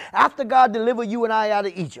God. After God delivered you and I out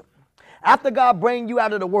of Egypt, after God bring you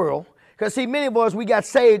out of the world, because, see, many of us, we got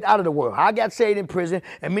saved out of the world. I got saved in prison,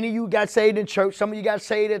 and many of you got saved in church. Some of you got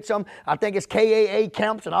saved at some, I think it's KAA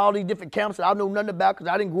camps and all these different camps that I know nothing about because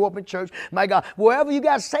I didn't grow up in church. My God, wherever you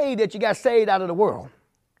got saved, that you got saved out of the world.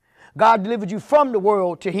 God delivered you from the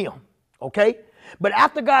world to him, okay? But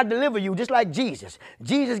after God delivered you, just like Jesus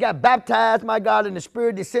got baptized, my God, and the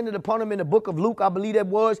Spirit descended upon him in the book of Luke, I believe that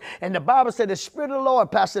was. And the Bible said the Spirit of the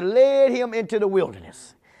Lord, Pastor, led him into the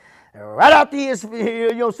wilderness. Right after he is,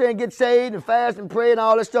 you know what I'm saying, get saved and fast and pray and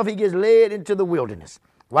all that stuff, he gets led into the wilderness,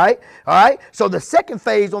 right? All right? So the second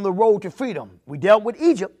phase on the road to freedom, we dealt with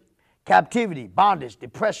Egypt, captivity, bondage,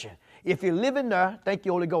 depression. If you're living there, thank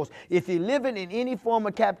you, Holy Ghost, if you're living in any form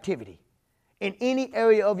of captivity, in any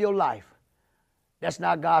area of your life, that's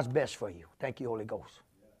not God's best for you. Thank you, Holy Ghost.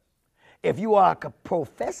 If you are a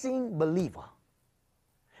professing believer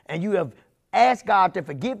and you have Ask God to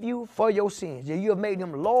forgive you for your sins. You have made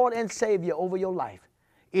him Lord and Savior over your life.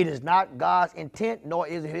 It is not God's intent, nor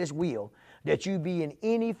is it his will, that you be in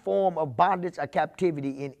any form of bondage or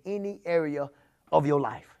captivity in any area of your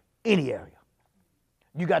life. Any area.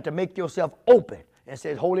 You got to make yourself open and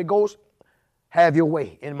say, Holy Ghost, have your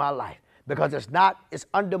way in my life. Because it's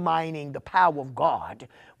undermining the power of God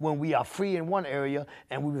when we are free in one area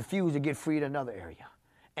and we refuse to get free in another area.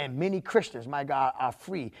 And many Christians, my God, are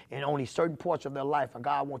free in only certain parts of their life. And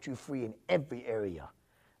God wants you free in every area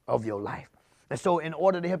of your life. And so in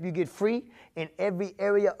order to help you get free in every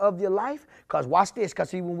area of your life, because watch this,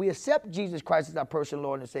 because see, when we accept Jesus Christ as our personal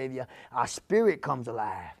Lord and Savior, our spirit comes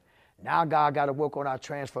alive. Now God got to work on our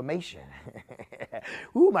transformation.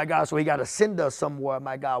 Oh, my God, so he got to send us somewhere,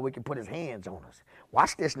 my God, we can put his hands on us.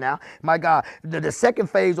 Watch this now. My God, the second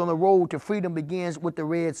phase on the road to freedom begins with the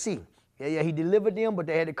Red Sea. Yeah, he delivered them, but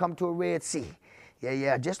they had to come to a Red Sea.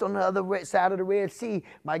 Yeah, just on the other side of the Red Sea,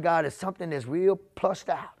 my God, is something that's real plushed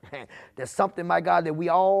out. There's something, my God, that we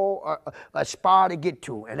all aspire to get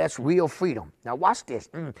to, and that's real freedom. Now watch this.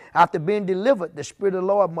 After being delivered, the Spirit of the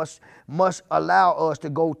Lord must allow us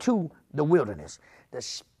to go to the wilderness. The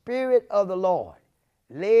Spirit of the Lord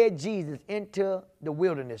led Jesus into the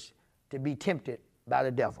wilderness to be tempted by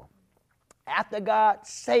the devil. After God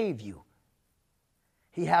saved you,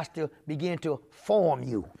 he has to begin to form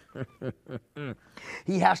you.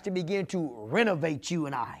 He has to begin to renovate you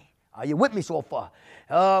and I. Are you with me so far?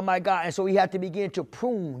 Oh, my God. And so he had to begin to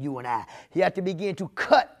prune you and I. He had to begin to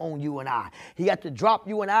cut on you and I. He had to drop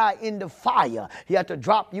you and I in the fire. He had to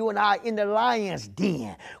drop you and I in the lion's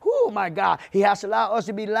den. Oh, my God. He has to allow us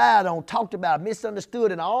to be lied on, talked about,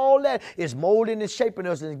 misunderstood, and all that is molding and shaping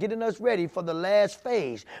us and getting us ready for the last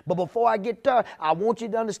phase. But before I get there, I want you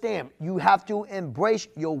to understand, you have to embrace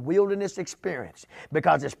your wilderness experience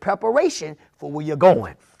because it's preparation for where you're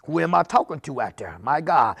going. Who am I talking to out there? My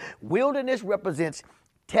God. Wilderness represents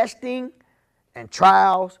testing and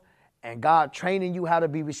trials and God training you how to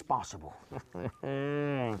be responsible.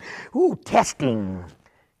 Testing,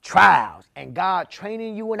 trials, and God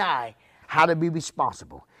training you and I how to be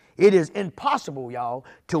responsible. It is impossible, y'all,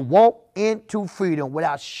 to walk into freedom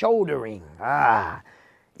without shouldering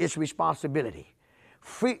its responsibility.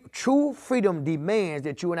 True freedom demands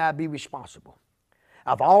that you and I be responsible.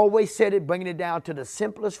 I've always said it, bringing it down to the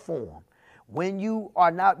simplest form. When you are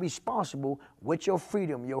not responsible with your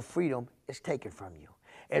freedom is taken from you.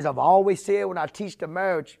 As I've always said when I teach the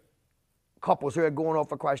marriage couples here going off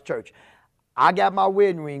for Christ Church, I got my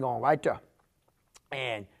wedding ring on right there.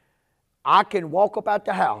 And I can walk up out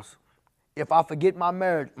the house if I forget my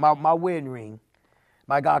wedding ring,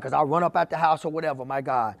 my God, because I run up out the house or whatever, my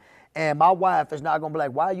God. And my wife is not going to be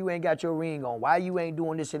like, why you ain't got your ring on? Why you ain't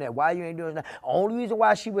doing this and that? Why you ain't doing that? Only reason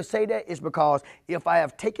why she would say that is because if I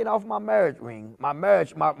have taken off my marriage ring, my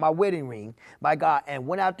wedding ring, my God, and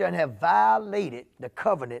went out there and have violated the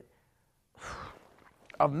covenant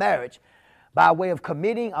of marriage by way of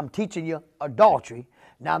committing, I'm teaching you, adultery.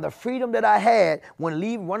 Now, the freedom that I had when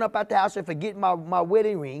run up out the house and forget my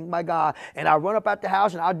wedding ring, my God, and I run up out the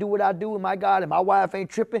house and I do what I do, my God, and my wife ain't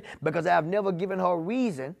tripping because I have never given her a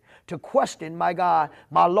reason to question, my God,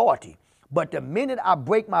 my loyalty. But the minute I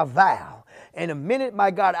break my vow, and the minute,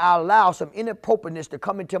 my God, I allow some inappropriateness to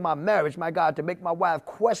come into my marriage, my God, to make my wife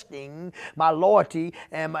question my loyalty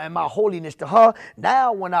and my holiness to her,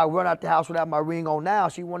 now when I run out the house without my ring on now,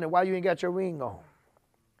 she wondering why you ain't got your ring on.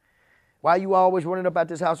 Why you always running up at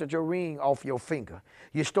this house with your ring off your finger?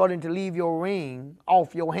 You're starting to leave your ring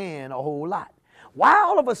off your hand a whole lot. Why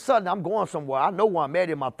all of a sudden, I'm going somewhere, I know where I'm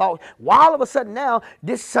at in my thoughts, why all of a sudden now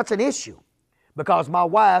this is such an issue? Because my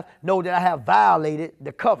wife knows that I have violated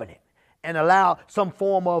the covenant and allowed some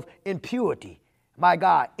form of impurity, my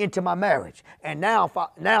God, into my marriage. And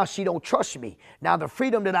now she don't trust me. Now the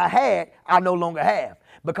freedom that I had, I no longer have.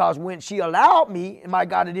 Because when she allowed me, my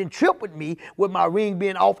God, it didn't trip with me with my ring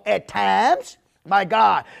being off at times, my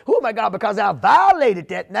God. Oh, my God, because I violated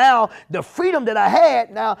that. Now, the freedom that I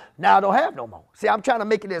had, now I don't have no more. See, I'm trying to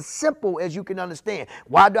make it as simple as you can understand.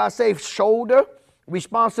 Why do I say shoulder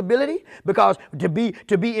responsibility? Because to be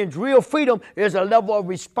in real freedom, there's a level of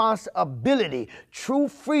responsibility. True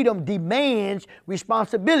freedom demands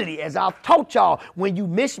responsibility. As I've taught y'all, when you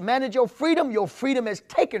mismanage your freedom is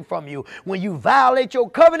taken from you. When you violate your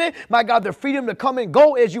covenant, my God, the freedom to come and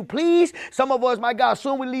go as you please. Some of us, my God,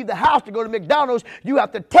 soon we leave the house to go to McDonald's, you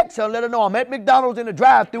have to text her and let her know I'm at McDonald's in the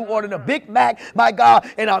drive-thru ordering a Big Mac, my God.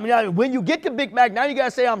 And when you get the Big Mac, now you got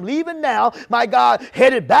to say, I'm leaving now, my God,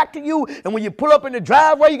 headed back to you. And when you pull up in the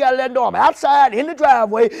driveway, you got to let them know I'm outside in the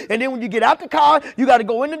driveway. And then when you get out the car, you got to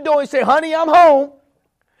go in the door and say, honey, I'm home.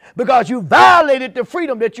 because you violated the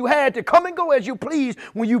freedom that you had to come and go as you please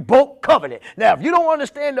when you broke covenant. Now, if you don't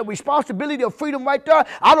understand the responsibility of freedom right there,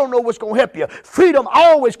 I don't know what's going to help you. Freedom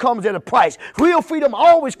always comes at a price. Real freedom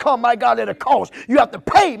always comes, my God, at a cost. You have to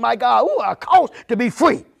pay, my God, a cost to be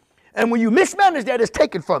free. And when you mismanage that, it's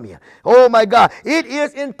taken from you. Oh, my God. It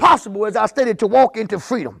is impossible, as I stated, to walk into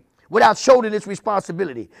freedom without shouldering its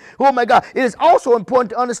responsibility. Oh, my God. It is also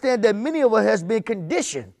important to understand that many of us has been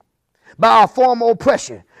conditioned by our former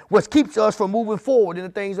oppression, which keeps us from moving forward in the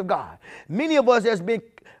things of God. Many of us has been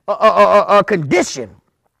conditioned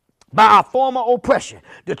by our former oppression.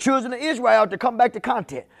 The children of Israel, to come back to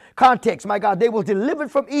context, my God, they was delivered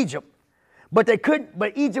from Egypt, but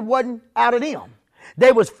Egypt wasn't out of them.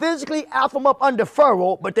 They was physically out from up under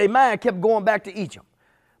Pharaoh, but their mind kept going back to Egypt.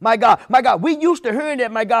 My God, we used to hearing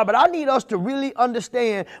that, my God, but I need us to really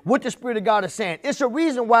understand what the Spirit of God is saying. It's a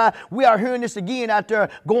reason why we are hearing this again out there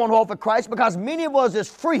going off of Christ, because many of us is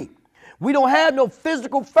free. We don't have no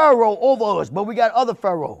physical Pharaoh over us, but we got other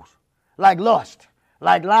Pharaohs, like lust,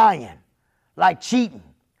 like lying, like cheating,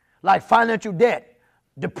 like financial debt,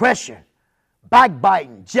 depression,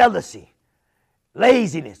 backbiting, jealousy,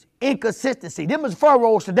 laziness, inconsistency. Them is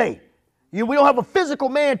Pharaohs today. We don't have a physical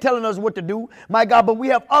man telling us what to do, my God, but we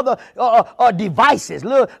have other devices,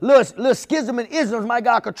 little schism and isms, my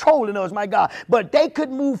God, controlling us, my God. But they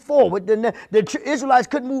couldn't move forward. The Israelites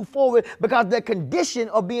couldn't move forward because their condition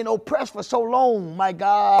of being oppressed for so long, my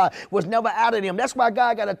God, was never out of them. That's why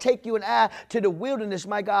God got to take you and I to the wilderness,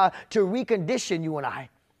 my God, to recondition you and I,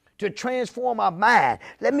 to transform our mind.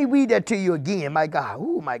 Let me read that to you again, my God.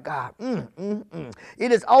 Oh, my God.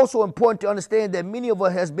 It is also important to understand that many of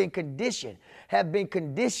us have been conditioned,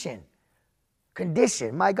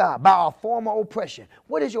 my God, by our former oppression.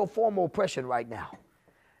 What is your former oppression right now?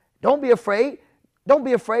 Don't be afraid. Don't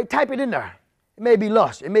be afraid. Type it in there. It may be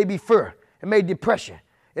lust. It may be fear. It may be depression.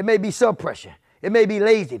 It may be suppression. It may be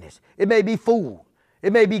laziness. It may be food.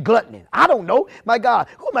 It may be gluttony. I don't know, my God.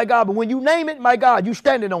 Oh, my God. But when you name it, my God, you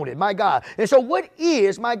standing on it, my God. And so what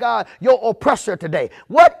is, my God, your oppressor today?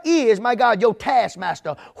 What is, my God, your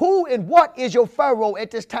taskmaster? Who and what is your Pharaoh at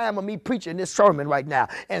this time of me preaching this sermon right now?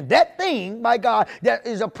 And that thing, my God, that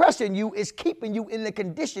is oppressing you is keeping you in the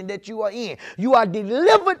condition that you are in. You are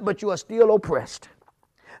delivered, but you are still oppressed.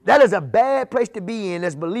 That is a bad place to be in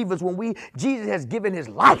as believers when Jesus has given his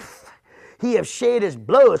life. He has shed his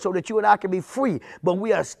blood so that you and I can be free, but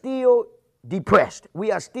we are still depressed.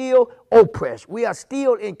 We are still oppressed. We are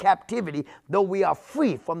still in captivity, though we are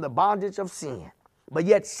free from the bondage of sin. But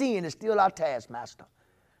yet sin is still our taskmaster.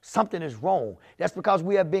 Something is wrong. That's because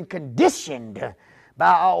we have been conditioned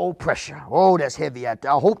by our oppression. Oh, that's heavy out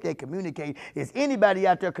there. I hope they communicate. Is anybody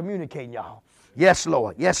out there communicating, y'all? Yes,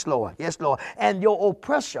 Lord. Yes, Lord. Yes, Lord. And your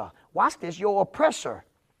oppressor, watch this, your oppressor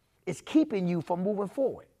is keeping you from moving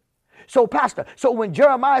forward. So, Pastor, when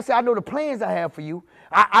Jeremiah said, I know the plans I have for you,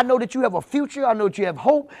 I know that you have a future, I know that you have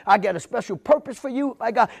hope, I got a special purpose for you, my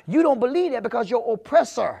God, you don't believe that because your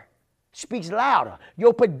oppressor speaks louder.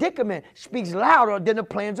 Your predicament speaks louder than the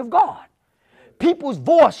plans of God. People's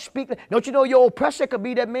voice speak. Don't you know your oppressor could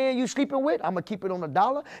be that man you sleeping with? I'm going to keep it on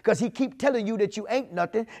 $1 because he keep telling you that you ain't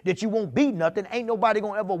nothing, that you won't be nothing, ain't nobody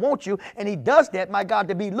going to ever want you. And he does that, my God,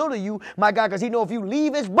 to belittle you, my God, because he know if you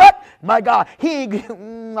leave his butt, my God, he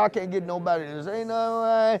ain't, I can't get nobody to say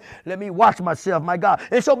no. Let me watch myself, my God.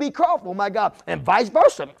 And so be careful, my God, and vice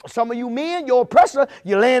versa. Some of you men, your oppressor,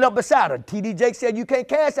 you're laying up beside her. T.D. Jakes said you can't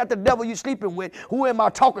cast out the devil you sleeping with. Who am I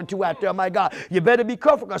talking to out there, my God? You better be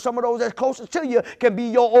careful because some of those that's closest to you can be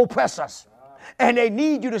your oppressors. And they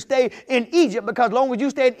need you to stay in Egypt because as long as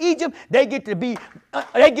you stay in Egypt, they get to be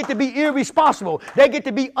irresponsible. They get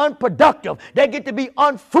to be unproductive. They get to be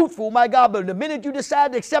unfruitful, my God. But the minute you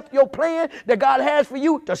decide to accept your plan that God has for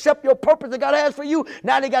you, to accept your purpose that God has for you,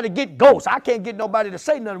 now they got to get ghosts. I can't get nobody to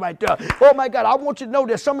say nothing right there. Oh, my God, I want you to know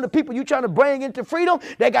that some of the people you trying to bring into freedom,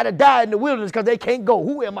 they got to die in the wilderness because they can't go.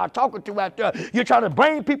 Who am I talking to out there? You're trying to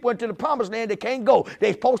bring people into the promised land, they can't go.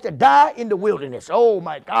 They're supposed to die in the wilderness. Oh,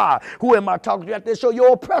 my God, who am I talking to out there? So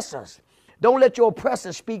your oppressors, don't let your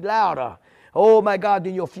oppressors speak louder, oh my God,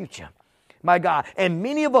 than your future, my God. And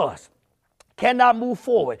many of us cannot move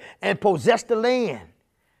forward and possess the land,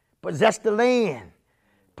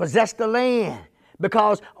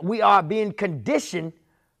 because we are being conditioned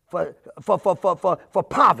for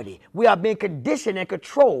poverty. We are being conditioned and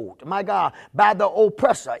controlled, my God, by the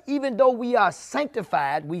oppressor. Even though we are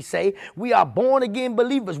sanctified, we say, we are born again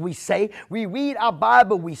believers, we say, we read our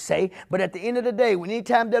Bible, we say, but at the end of the day,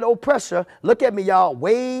 anytime that oppressor, look at me, y'all,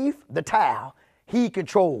 wave the towel, he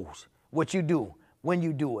controls what you do, when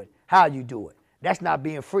you do it, how you do it. That's not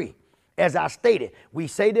being free. As I stated, we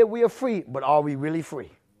say that we are free, but are we really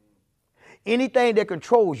free? Anything that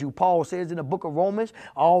controls you, Paul says in the book of Romans,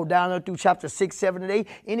 all down through chapter 6, 7, and 8,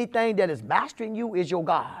 anything that is mastering you is your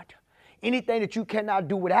God. Anything that you cannot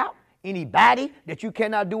do without, anybody that you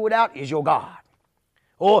cannot do without is your God.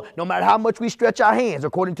 Or no matter how much we stretch our hands,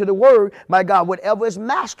 according to the word, my God, whatever is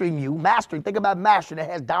mastering you, mastering, think about mastering that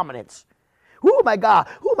has dominance. Oh my God,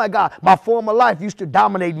 oh my God, my former life used to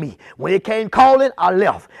dominate me. When it came calling, I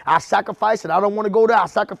left. I sacrificed it. I don't want to go there. I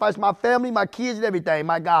sacrificed my family, my kids, and everything,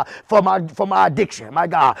 my God, for my addiction, my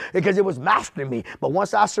God, because it was mastering me. But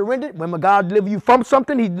once I surrendered, when my God deliver you from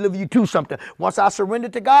something, he deliver you to something. Once I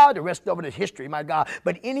surrendered to God, the rest of it is history, my God.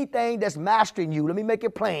 But anything that's mastering you, let me make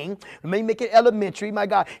it plain, let me make it elementary, my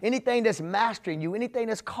God. Anything that's mastering you, anything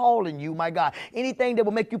that's calling you, my God, anything that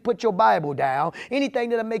will make you put your Bible down,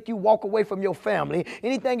 anything that'll make you walk away from your family,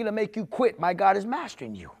 anything that'll make you quit, my God is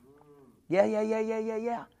mastering you. Yeah.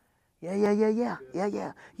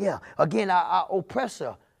 Again, our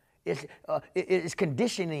oppressor is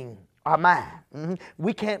conditioning our mind.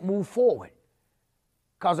 We can't move forward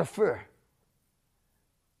because of fear,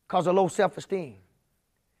 because of low self-esteem,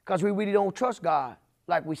 because we really don't trust God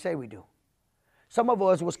like we say we do. Some of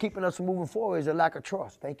us, what's keeping us from moving forward is a lack of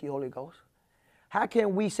trust. Thank you, Holy Ghost. How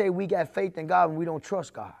can we say we got faith in God when we don't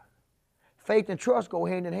trust God? Faith and trust go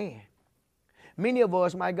hand in hand. Many of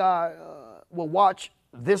us, my God, will watch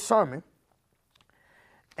this sermon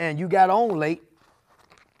and you got on late,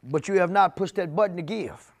 but you have not pushed that button to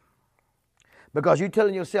give. Because you're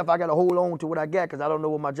telling yourself, I got to hold on to what I got because I don't know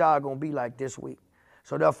what my job going to be like this week.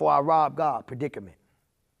 So therefore, I rob God. Predicament.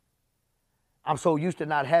 I'm so used to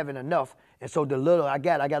not having enough, and so the little I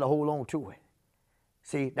got to hold on to it.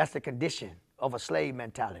 See, that's the condition of a slave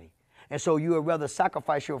mentality. And so you would rather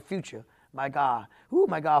sacrifice your future, my God, for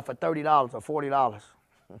 $30 or $40.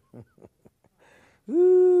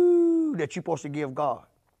 That you're supposed to give God.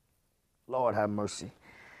 Lord have mercy.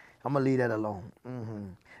 I'm going to leave that alone.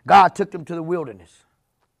 God took them to the wilderness.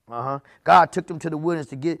 God took them to the wilderness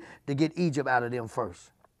to get Egypt out of them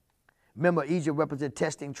first. Remember, Egypt represents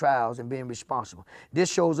testing, trials, and being responsible.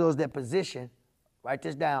 This shows us that position, write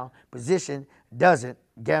this down, position doesn't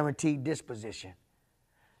guarantee disposition.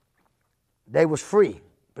 They was free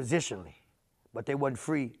positionally, but they wasn't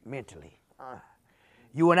free mentally.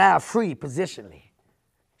 You and I are free positionally,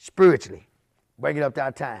 spiritually. Bring it up to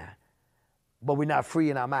our time. But we're not free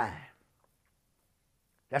in our mind.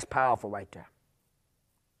 That's powerful right there.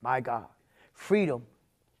 My God. Freedom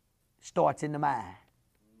starts in the mind.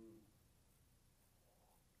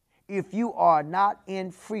 If you are not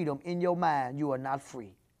in freedom in your mind, you are not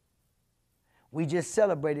free. We just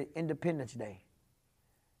celebrated Independence Day.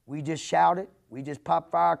 We just shouted, we just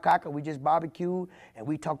popped firecracker, we just barbecued, and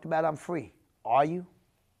we talked about I'm free. Are you?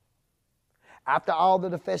 After all of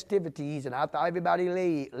the festivities and after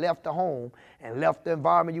everybody left the home and left the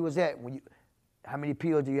environment you was at, how many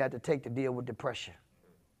pills do you have to take to deal with depression?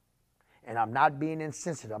 And I'm not being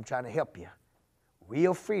insensitive. I'm trying to help you.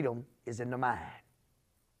 Real freedom is in the mind.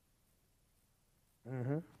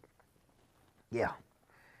 Yeah,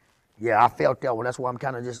 I felt that one. That's why I'm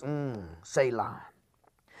kind of just, say line.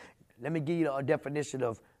 Let me give you a definition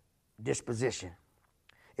of disposition.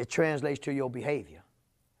 It translates to your behavior.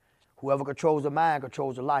 Whoever controls the mind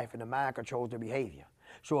controls the life, and the mind controls the behavior.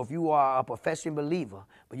 So if you are a professing believer,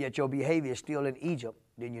 but yet your behavior is still in Egypt,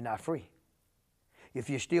 then you're not free. If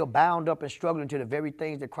you're still bound up and struggling to the very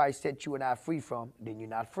things that Christ set you and I free from, then you're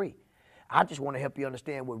not free. I just want to help you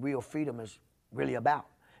understand what real freedom is really about.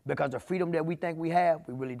 Because the freedom that we think we have,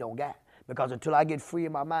 we really don't got. Because until I get free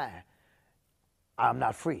in my mind, I'm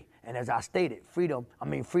not free. And as I stated, freedom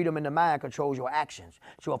in the mind controls your actions.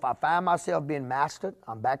 So if I find myself being mastered,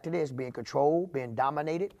 I'm back to this, being controlled, being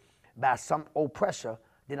dominated by some oppressor,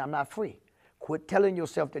 then I'm not free. Quit telling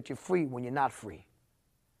yourself that you're free when you're not free.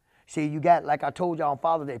 See, you got, like I told you on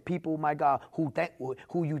Father's Day, people, my God, who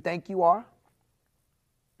you think you are,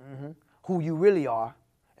 who you really are,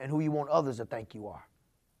 and who you want others to think you are.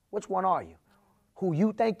 Which one are you? Who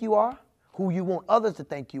you think you are, who you want others to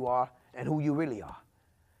think you are, and who you really are.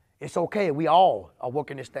 It's okay. We all are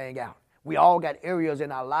working this thing out. We all got areas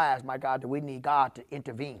in our lives, my God, that we need God to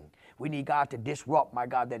intervene. We need God to disrupt, my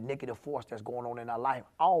God, that negative force that's going on in our life.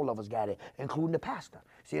 All of us got it, including the pastor.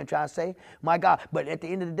 See what I'm trying to say? My God, but at the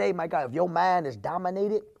end of the day, my God, if your mind is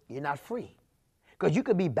dominated, you're not free. Because you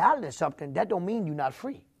could be battling something, that don't mean you're not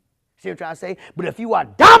free. See what I'm trying to say? But if you are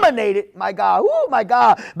dominated, my God,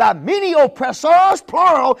 by many oppressors,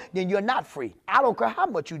 plural, then you're not free. I don't care how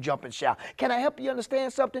much you jump and shout. Can I help you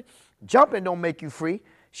understand something? Jumping don't make you free.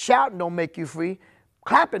 Shouting don't make you free.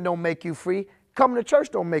 Clapping don't make you free. Coming to church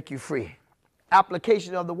don't make you free.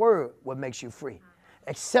 Application of the word what makes you free.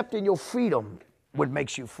 Accepting your freedom what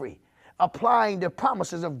makes you free. applying the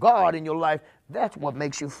promises of God in your life, that's what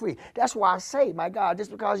makes you free. That's why I say, my God,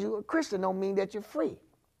 just because you're a Christian don't mean that you're free.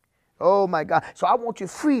 Oh, my God. So I want you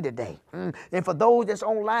free today. And for those that's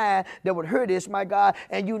online that would hear this, my God,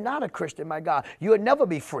 and you're not a Christian, my God, you'll never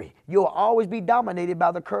be free. You'll always be dominated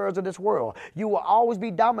by the curves of this world. You will always be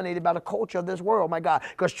dominated by the culture of this world, my God,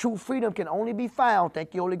 because true freedom can only be found,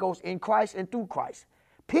 thank you, Holy Ghost, in Christ and through Christ.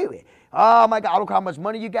 Period. Oh, my God, I don't care how much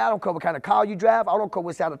money you got. I don't care what kind of car you drive. I don't care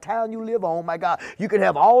what side of town you live on, my God. You can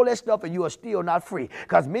have all that stuff and you are still not free,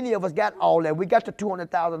 because many of us got all that. We got the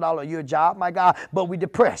 $200,000 a year job, my God, but we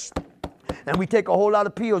depressed. And we take a whole lot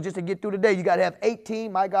of pills just to get through the day. You got to have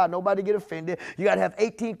 18, my God, nobody get offended. You got to have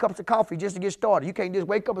 18 cups of coffee just to get started. You can't just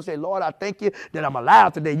wake up and say, Lord, I thank you that I'm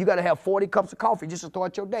alive today. You got to have 40 cups of coffee just to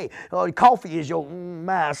start your day. Coffee is your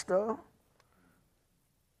master.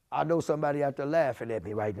 I know somebody out there laughing at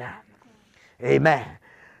me right now. Amen.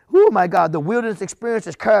 Oh, my God, the wilderness experience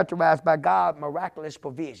is characterized by God's miraculous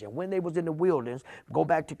provision. When they was in the wilderness, go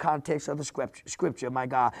back to context of the scripture, my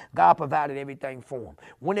God, God provided everything for them.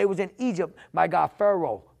 When they was in Egypt, my God,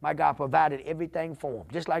 Pharaoh, my God, provided everything for them,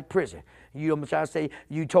 just like prison. You know what I'm trying to say?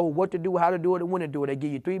 You told what to do, how to do it, and when to do it. They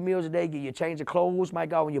give you 3 meals a day, give you a change of clothes, my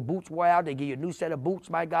God. When your boots wear out, they give you a new set of boots,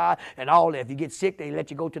 my God, and all that. If you get sick, they let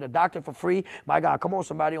you go to the doctor for free. My God, come on,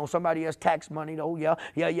 somebody, on somebody else's tax money, though. Yeah,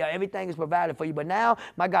 everything is provided for you. But now,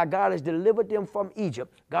 my God has delivered them from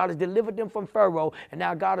Egypt. God has delivered them from Pharaoh, and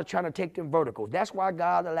now God is trying to take them vertical. That's why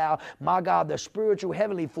God allowed, my God, the spiritual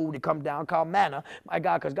heavenly food to come down called manna, my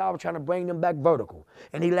God, because God was trying to bring them back vertical.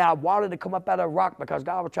 And he allowed water to come up out of the rock because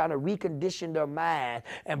God was trying to recondition their mind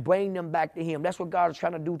and bring them back to him. That's what God is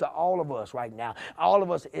trying to do to all of us right now. All of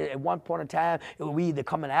us at one point in time, we either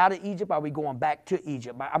coming out of Egypt or we going back to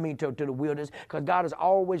Egypt. I mean to the wilderness, because God is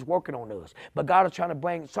always working on us. But God is trying to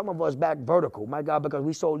bring some of us back vertical, my God, because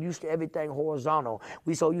we so used to everything horizontal.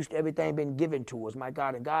 We so used to everything being given to us, my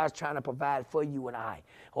God, and God's trying to provide for you and I.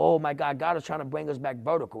 Oh, my God, God is trying to bring us back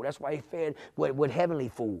vertical. That's why he fed with heavenly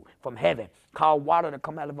food from heaven, called water to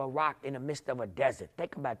come out of a rock in the midst of a desert.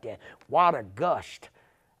 Think about that. Water gushed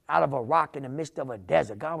out of a rock in the midst of a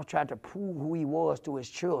desert. God was trying to prove who he was to his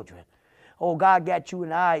children. Oh, God got you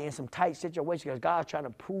and I in some tight situations because God's trying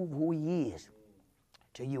to prove who he is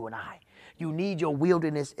to you and I. You need your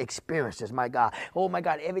wilderness experiences, my God. Oh, my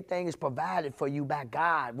God, everything is provided for you by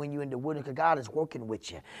God when you're in the wilderness, because God is working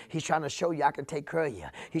with you. He's trying to show you I can take care of you.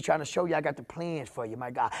 He's trying to show you I got the plans for you, my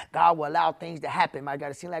God. God will allow things to happen, my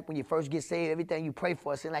God. It seems like when you first get saved, everything you pray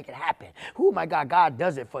for, it seems like it happened. Oh, my God, God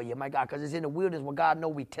does it for you, my God, because it's in the wilderness where God know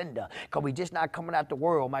we tender, because we just not coming out the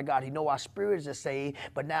world, my God. He know our spirits are saved,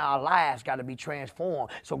 but now our lives got to be transformed.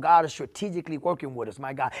 So God is strategically working with us,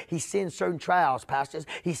 my God. He sends certain trials, pastors.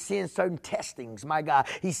 He sends certain testings, my God.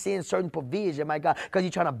 He sends certain provision, my God, because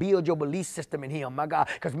he's trying to build your belief system in him, my God,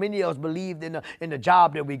 because many of us believed in the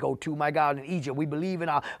job that we go to, my God, in Egypt. We believe in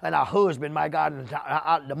our husband, my God,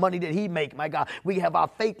 and the money that he make, my God. We have our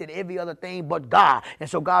faith in every other thing but God. And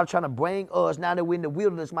so God's trying to bring us, now that we're in the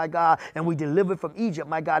wilderness, my God, and we delivered from Egypt,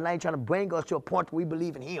 my God, now he's trying to bring us to a point where we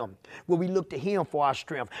believe in him, where we look to him for our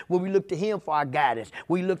strength, where we look to him for our guidance.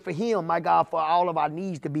 We look for him, my God, for all of our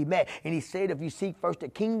needs to be met. And he said, if you seek first the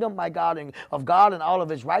kingdom, my God, and of God and all of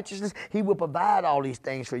his righteousness, he will provide all these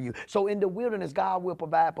things for you. So in the wilderness, God will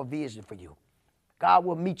provide provision for you. God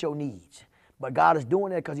will meet your needs. But God is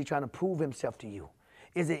doing that because he's trying to prove himself to you.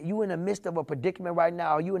 Is it you in the midst of a predicament right now?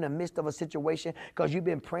 Are you in the midst of a situation because you've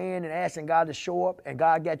been praying and asking God to show up, and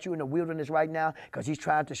God got you in the wilderness right now because he's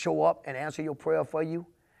trying to show up and answer your prayer for you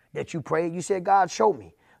that you prayed? You said, God, show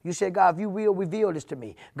me. You said, God, if you will, reveal this to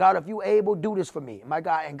me. God, if you able, do this for me. My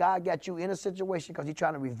God, and God got you in a situation because he's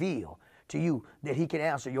trying to reveal to you that he can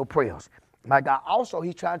answer your prayers. My God, also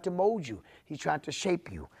he's trying to mold you. He's trying to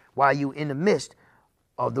shape you while you're in the midst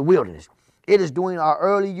of the wilderness. It is during our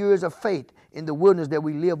early years of faith in the wilderness that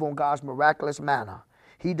we live on God's miraculous manna.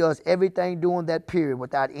 He does everything during that period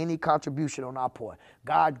without any contribution on our part.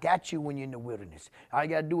 God got you when you're in the wilderness. All you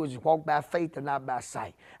got to do is walk by faith and not by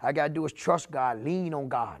sight. All you got to do is trust God, lean on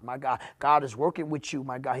God. My God, God is working with you.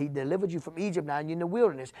 My God, he delivered you from Egypt. Now you're in the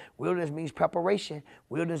wilderness. Wilderness means preparation.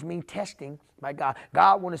 Wilderness means testing. My God,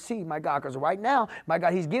 God want to see, my God, because right now, my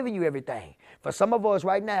God, he's giving you everything. For some of us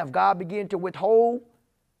right now, if God began to withhold,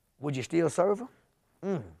 would you still serve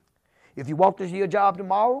him? If you walked into your job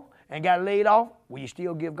tomorrow and got laid off, will you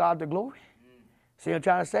still give God the glory? See what I'm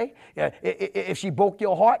trying to say? Yeah, if she broke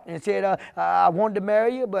your heart and said, I wanted to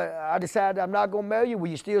marry you, but I decided I'm not going to marry you,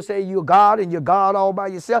 will you still say you're God and you're God all by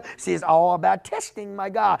yourself? See, it's all about testing, my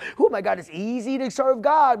God. Oh, my God, it's easy to serve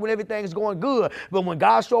God when everything's going good. But when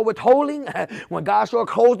God starts withholding, when God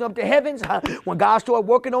starts closing up the heavens, when God starts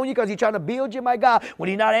working on you because he's trying to build you, my God, when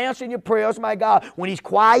he's not answering your prayers, my God, when he's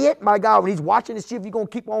quiet, my God, when he's watching to see if you're going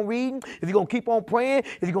to keep on reading, if you're going to keep on praying,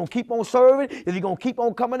 if you're going to keep on serving, if you're going to keep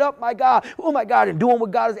on coming up, my God, oh, my God, and doing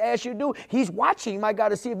what God has asked you to do, he's watching, my God,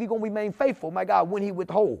 to see if you're going to remain faithful, my God, when he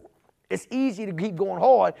withhold. It's easy to keep going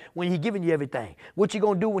hard when he's giving you everything. What you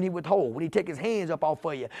going to do when he withhold? When he take his hands up off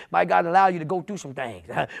of you? My God allow you to go through some things.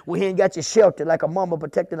 When he ain't got you sheltered like a mama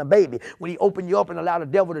protecting a baby. When he open you up and allow the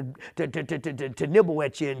devil to nibble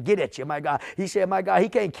at you and get at you, my God. He said, my God, he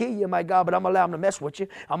can't kill you, my God, but I'm going to allow him to mess with you.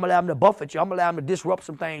 I'm going to allow him to buffet you. I'm going to allow him to disrupt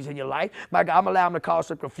some things in your life. My God, I'm going to allow him to cause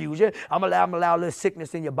some confusion. I'm going to allow a little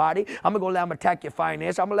sickness in your body. I'm going to allow him to attack your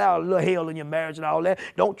finance. I'm going to allow a little hell in your marriage and all that.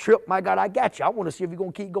 Don't trip, my God, I got you. I want to see if you're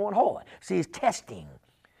going to keep going hard. See, it's testing.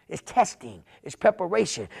 It's testing. It's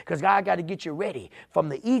preparation. Because God got to get you ready. From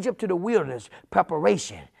the Egypt to the wilderness,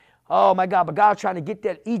 preparation. Oh, my God. But God's trying to get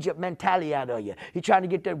that Egypt mentality out of you. He's trying to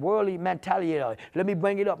get that worldly mentality out of you. Let me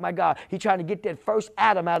bring it up, my God. He's trying to get that first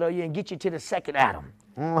Adam out of you and get you to the second Adam.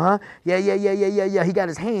 Yeah. He got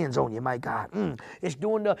his hands on you, my God. It's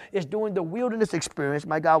doing the wilderness experience,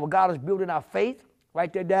 my God, where God is building our faith.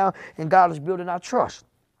 Write that down. And God is building our trust.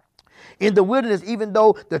 In the wilderness, even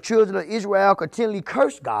though the children of Israel continually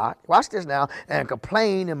cursed God, watch this now, and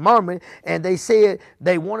complained and murmured, and they said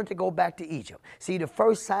they wanted to go back to Egypt. See, the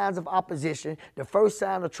first signs of opposition, the first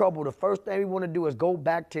sign of trouble, the first thing we want to do is go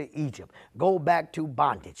back to Egypt, go back to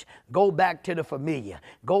bondage, go back to the familiar,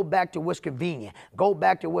 go back to what's convenient, go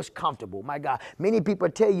back to what's comfortable. My God, many people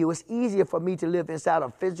tell you it's easier for me to live inside a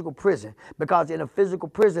physical prison because in a physical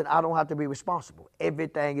prison, I don't have to be responsible.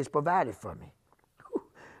 Everything is provided for me.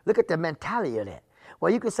 Look at the mentality of that.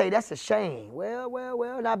 Well, you can say that's a shame.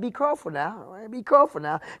 Well, now be careful now. Be careful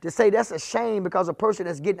now to say that's a shame because a person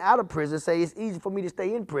that's getting out of prison say it's easy for me to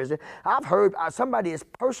stay in prison. I've heard somebody has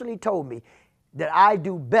personally told me that I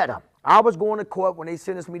do better. I was going to court when they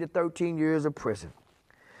sentenced me to 13 years of prison.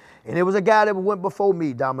 And it was a guy that went before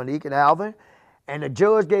me, Dominique and Alvin, and the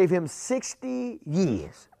judge gave him 60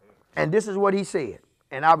 years. And this is what he said,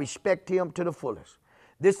 and I respect him to the fullest.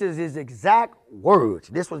 This is his exact words.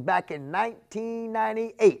 This was back in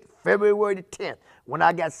 1998, February the 10th, when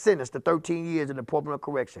I got sentenced to 13 years in the Department of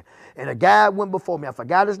Correction. And a guy went before me. I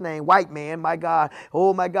forgot his name, white man, my God.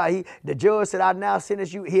 Oh, my God. The judge said, I now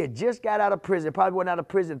sentence you. He had just got out of prison, probably went out of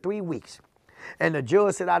prison 3 weeks. And the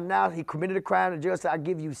judge said, he committed a crime. The judge said, I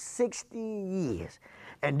give you 60 years.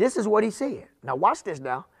 And this is what he said. Now, watch this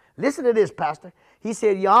now. Listen to this, Pastor. He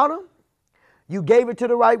said, Your Honor, you gave it to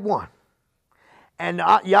the right one. And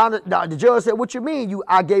the judge said, what you mean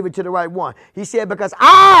I gave it to the right one? He said, because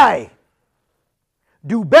I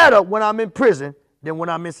do better when I'm in prison than when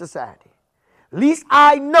I'm in society. At least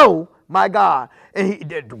I know, my God.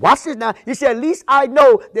 And watch this now. He said, at least I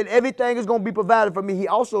know that everything is going to be provided for me. He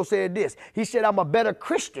also said this. He said, I'm a better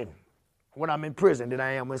Christian when I'm in prison than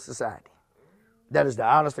I am in society. That is the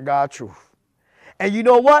honest to God truth. And you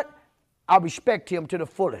know what? I respect him to the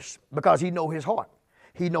fullest because he knows his heart.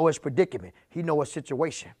 He knows his predicament. He knows his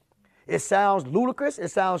situation. It sounds ludicrous. It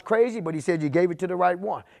sounds crazy, but he said you gave it to the right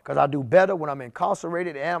one because I do better when I'm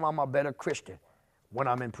incarcerated and I'm a better Christian when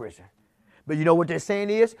I'm in prison. But you know what they're saying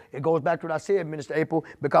is? It goes back to what I said, Minister April,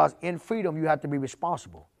 because in freedom you have to be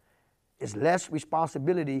responsible. It's less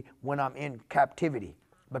responsibility when I'm in captivity.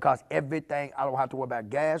 Because everything, I don't have to worry about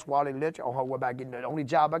gas, water, electric. I don't have to worry about getting, the only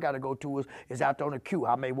job I got to go to is out there on the queue.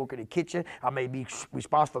 I may work in the kitchen. I may be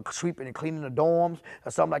responsible for sweeping and cleaning the dorms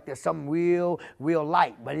or something like that, something real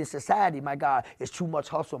light. But in society, my God, it's too much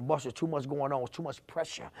hustle and bustle, too much going on, it's too much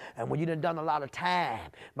pressure. And when you done a lot of time,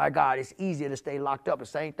 my God, it's easier to stay locked up. The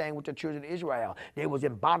same thing with the children of Israel. They was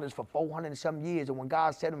in bondage for 400 and some years, and when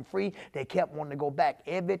God set them free, they kept wanting to go back.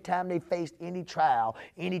 Every time they faced any trial,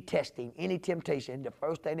 any testing, any temptation, the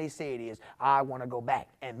first thing they said is, I want to go back.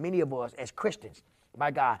 And many of us as Christians,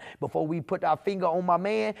 my God, before we put our finger on my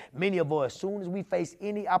man, many of us, as soon as we face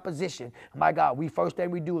any opposition, my God, first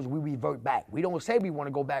thing we do is we revert back. We don't say we want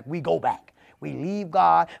to go back, we go back. We leave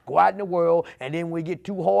God, go out in the world, and then when we get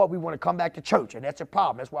too hard, we want to come back to church. And that's a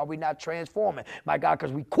problem. That's why we're not transforming, my God,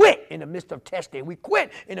 because we quit in the midst of testing. We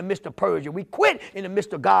quit in the midst of purging. We quit in the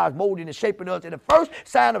midst of God's molding and shaping us. And the first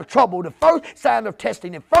sign of trouble, the first sign of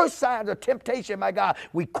testing, the first sign of temptation, my God,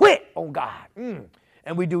 we quit on God.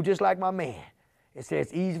 And we do just like my man. It says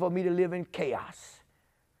it's easy for me to live in chaos.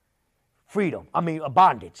 a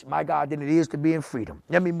bondage, my God, than it is to be in freedom.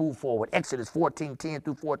 Let me move forward. Exodus 14, 10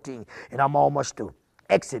 through 14, and I'm almost through.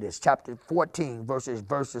 Exodus chapter 14,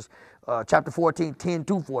 chapter 14, 10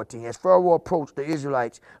 to 14. As Pharaoh approached, the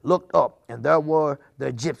Israelites looked up, and there were the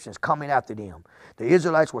Egyptians coming after them. The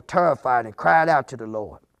Israelites were terrified and cried out to the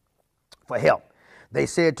Lord for help. They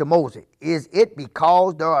said to Moses, is it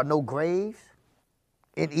because there are no graves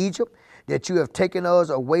in Egypt that you have taken us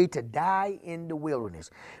away to die in the wilderness?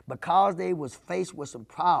 Because they was faced with some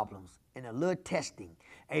problems and a little testing,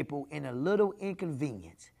 April, and a little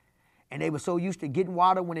inconvenience. And they were so used to getting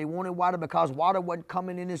water when they wanted water because water wasn't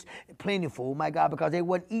coming in as plentiful, my God, because they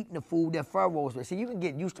wasn't eating the food that Pharaohs were. See, you can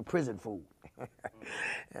get used to prison food.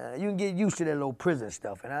 You can get used to that little prison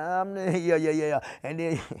stuff. And And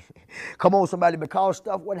then, come on, somebody, because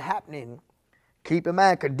stuff wasn't happening, keep in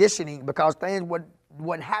mind, conditioning, because things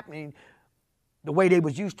wasn't happening the way they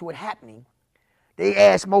was used to it happening. They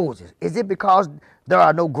asked Moses, is it because there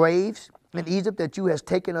are no graves in Egypt that you has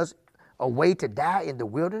taken us away to die in the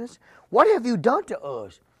wilderness? What have you done to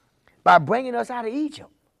us by bringing us out of Egypt?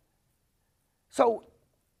 So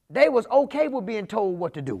they was okay with being told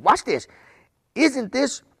what to do. Watch this. Isn't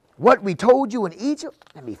this what we told you in Egypt?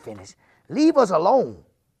 Let me finish. Leave us alone.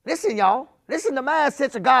 Listen, y'all. Listen to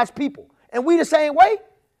mindsets of God's people. And we the same way.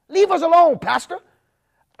 Leave us alone, pastor.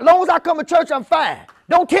 As long as I come to church, I'm fine.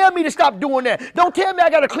 Don't tell me to stop doing that. Don't tell me I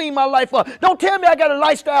got to clean my life up. Don't tell me I got a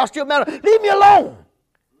lifestyle still matter. Leave me alone.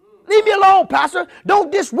 Leave me alone, pastor.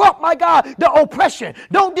 Don't disrupt, my God, the oppression.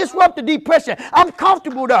 Don't disrupt the depression. I'm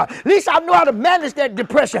comfortable there. At least I know how to manage that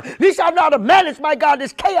depression. At least I know how to manage, my God,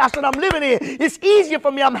 this chaos that I'm living in. It's easier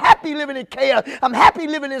for me. I'm happy living in chaos. I'm happy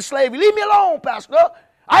living in slavery. Leave me alone, pastor.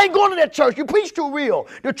 I ain't going to that church. You preach too real.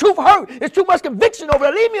 The truth hurt. There's too much conviction over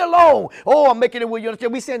there. Leave me alone. Oh, I'm making it where you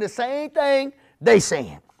understand. We saying the same thing they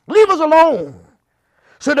saying. Leave us alone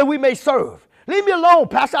so that we may serve. Leave me alone,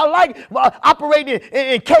 pastor. I like operating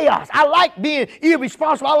in chaos. I like being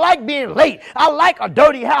irresponsible. I like being late. I like a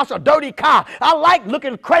dirty house, a dirty car. I like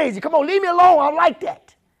looking crazy. Come on, leave me alone. I like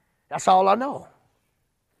that. That's all I know.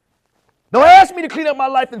 Don't ask me to clean up my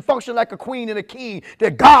life and function like a queen and a king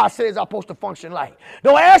that God says I'm supposed to function like.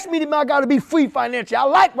 Don't ask me to, my God, to be free financially. I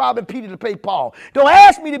like robbing Peter to pay Paul. Don't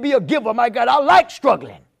ask me to be a giver, my God. I like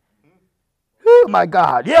struggling. Oh, my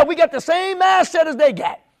God. Yeah, we got the same mindset as they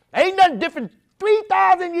got. Ain't nothing different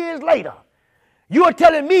 3,000 years later. You are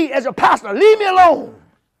telling me as a pastor, leave me alone.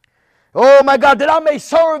 Oh, my God, that I may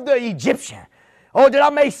serve the Egyptian. Oh, that I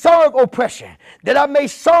may serve oppression, that I may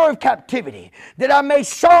serve captivity, that I may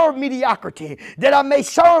serve mediocrity, that I may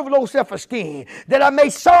serve low self-esteem, that I may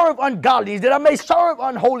serve ungodliness, that I may serve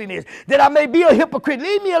unholiness, that I may be a hypocrite.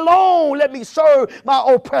 Leave me alone. Let me serve my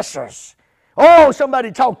oppressors. Oh,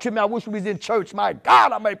 somebody talk to me. I wish we was in church. My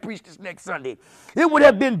God, I might preach this next Sunday. It would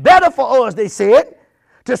have been better for us, they said,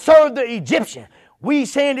 to serve the Egyptian. We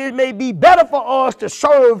saying it may be better for us to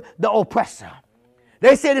serve the oppressor.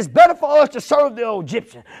 They said it's better for us to serve the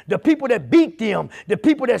Egyptians, the people that beat them, the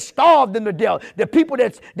people that starved them to death, the people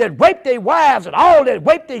that raped their wives and all that,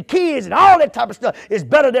 raped their kids and all that type of stuff. It's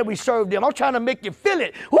better that we serve them. I'm trying to make you feel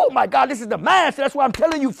it. Oh, my God, this is the mindset. That's why I'm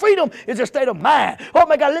telling you freedom is a state of mind. Oh,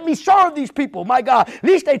 my God, let me serve these people. My God, at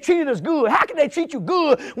least they treated us good. How can they treat you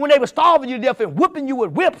good when they were starving you to death and whipping you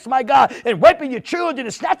with whips, my God, and raping your children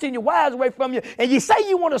and snatching your wives away from you, and you say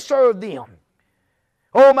you want to serve them?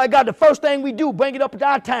 Oh, my God, the first thing we do, bring it up at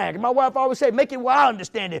our time. My wife always say, make it where I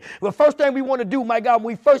understand it. The first thing we want to do, my God,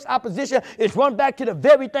 when we first opposition is run back to the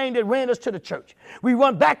very thing that ran us to the church. We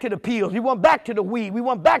run back to the pills. We run back to the weed. We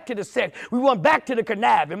run back to the sex. We run back to the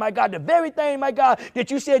conniving. My God, the very thing, my God,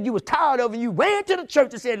 that you said you was tired of, and you ran to the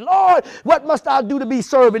church and said, Lord, what must I do to be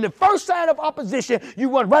served? And the first sign of opposition,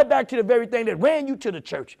 you run right back to the very thing that ran you to the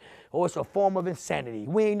church. Oh, it's a form of insanity.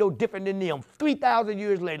 We ain't no different than them. 3,000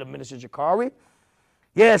 years later, Minister Jakari.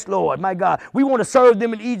 Yes, Lord, my God. We want to serve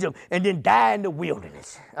them in Egypt and then die in the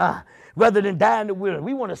wilderness. Rather than die in the wilderness.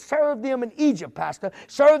 We want to serve them in Egypt, Pastor.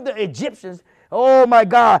 Serve the Egyptians, oh, my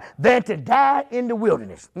God, than to die in the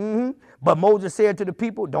wilderness. But Moses said to the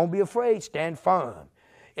people, don't be afraid, stand firm.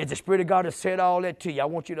 If the Spirit of God has said all that to you, I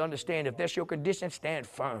want you to understand, if that's your condition, stand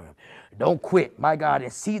firm. Don't quit, my God,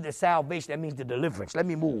 and see the salvation. That means the deliverance. Let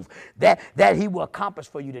me move. That he will accomplish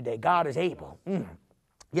for you today. God is able.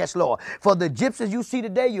 Yes, Lord. For the gypsies you see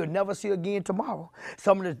today, you'll never see again tomorrow.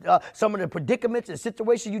 Some of the predicaments and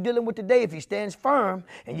situations you're dealing with today, if you stand firm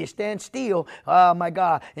and you stand still, my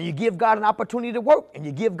God, and you give God an opportunity to work and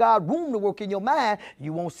you give God room to work in your mind,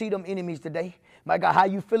 you won't see them enemies today. My God, how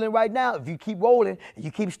you feeling right now? If you keep rolling and you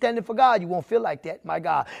keep standing for God, you won't feel like that. My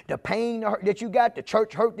God, the pain that you got, the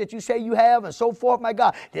church hurt that you say you have and so forth, my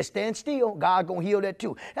God, just stand still. God going to heal that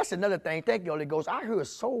too. That's another thing. Thank you, Holy Ghost. I heard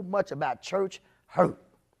so much about church hurt.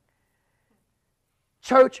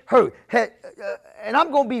 Church hurt. And I'm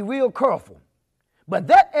going to be real careful. But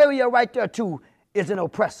that area right there too is an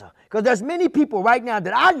oppressor. Because there's many people right now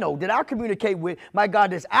that I know, that I communicate with, my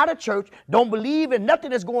God, that's out of church, don't believe in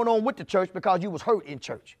nothing that's going on with the church because you was hurt in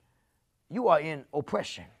church. You are in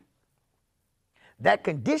oppression. That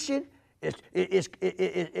condition is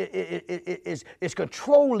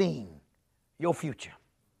controlling your future.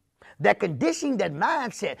 That condition, that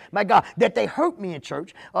mindset, my God, that they hurt me in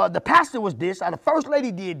church. The pastor was this, the first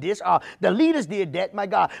lady did this, the leaders did that, my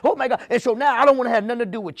God. Oh, my God. And so now I don't want to have nothing to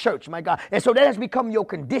do with church, my God. And so that has become your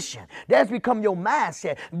condition. That has become your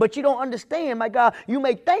mindset. But you don't understand, my God. You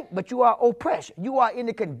may think, but you are oppressed. You are in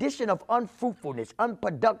the condition of unfruitfulness,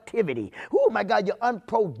 unproductivity. Oh, my God, you're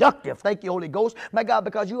unproductive. Thank you, Holy Ghost. My God,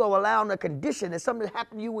 because you are allowing a condition that something that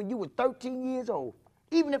happened to you when you were 13 years old.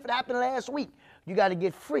 Even if it happened last week. You got to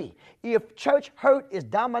get free. If church hurt is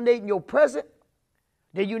dominating your present,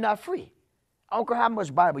 then you're not free. I don't care how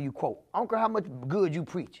much Bible you quote. I don't care how much good you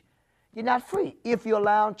preach. You're not free if you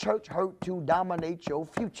allow church hurt to dominate your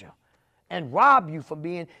future and rob you from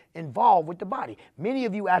being involved with the body. Many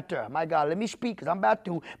of you out there, my God, let me speak because I'm about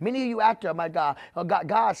to. Many of you out there, my God,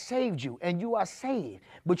 God saved you and you are saved.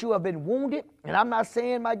 But you have been wounded. And I'm not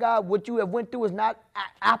saying, my God, what you have went through is not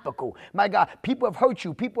applicable. My God, people have hurt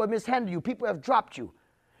you. People have mishandled you. People have dropped you.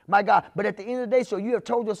 My God, but at the end of the day, so you have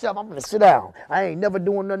told yourself, I'm going to sit down. I ain't never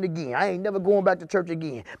doing nothing again. I ain't never going back to church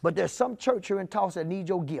again. But there's some church here in Tulsa that needs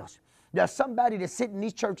your gifts. There's somebody that's sitting in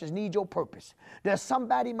these churches needs your purpose. There's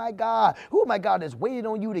somebody, my God, who, my God, is waiting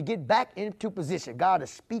on you to get back into position. God is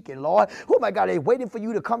speaking, Lord. Who, my God, they're waiting for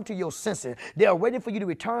you to come to your senses. They're waiting for you to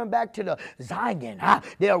return back to the Zion.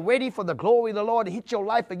 They're ready for the glory of the Lord to hit your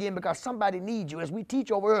life again because somebody needs you. As we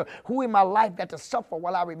teach over here, who in my life got to suffer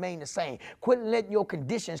while I remain the same? Quit letting your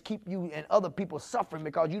conditions keep you and other people suffering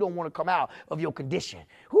because you don't want to come out of your condition.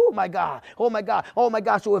 Oh, my God. Oh, my God. Oh, my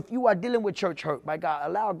God. So if you are dealing with church hurt, my God,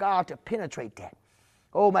 allow God to penetrate that.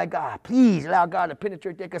 Oh, my God, please allow God to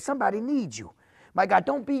penetrate that because somebody needs you. My God,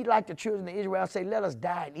 don't be like the children of Israel and say, let us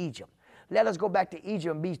die in Egypt. Let us go back to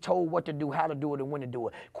Egypt and be told what to do, how to do it, and when to do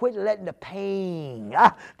it. Quit letting the pain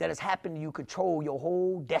that has happened to you control your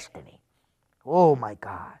whole destiny. Oh, my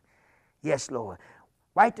God. Yes, Lord.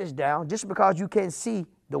 Write this down. Just because you can't see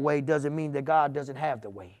the way doesn't mean that God doesn't have the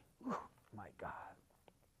way. Whew, my God.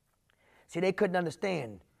 See, they couldn't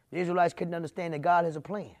understand. The Israelites couldn't understand that God has a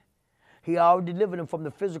plan. He already delivered them from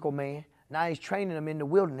the physical man. Now he's training them in the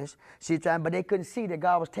wilderness. See, but they couldn't see that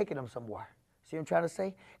God was taking them somewhere. See what I'm trying to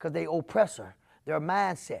say? Because they oppressor. Their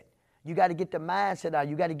mindset. You got to get the mindset out.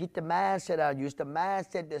 You got to get the mindset out of you. It's the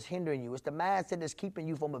mindset that's hindering you. It's the mindset that's keeping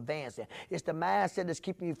you from advancing. It's the mindset that's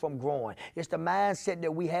keeping you from growing. It's the mindset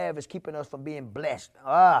that we have is keeping us from being blessed.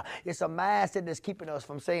 It's a mindset that's keeping us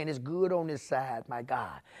from saying it's good on this side, my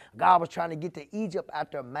God. God was trying to get to Egypt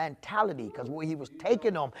out their mentality because where he was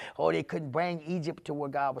taking them, they couldn't bring Egypt to where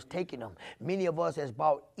God was taking them. Many of us has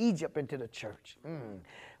brought Egypt into the church.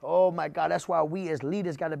 Oh, my God, that's why we as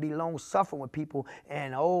leaders got to be long-suffering with people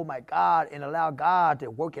and, oh, my God, and allow God to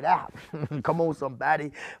work it out. Come on,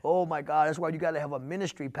 somebody. Oh, my God, that's why you got to have a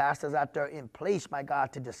ministry, pastors out there in place, my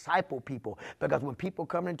God, to disciple people. Because when people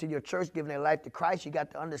come into your church giving their life to Christ, you got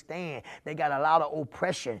to understand they got a lot of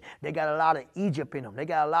oppression. They got a lot of Egypt in them. They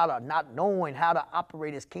got a lot of not knowing how to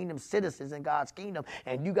operate as kingdom citizens in God's kingdom.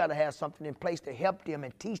 And you got to have something in place to help them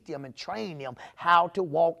and teach them and train them how to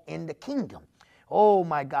walk in the kingdom. Oh,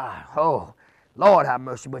 my God. Oh, Lord have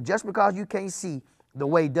mercy. But just because you can't see the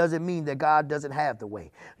way doesn't mean that God doesn't have the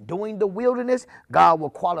way. During the wilderness, God will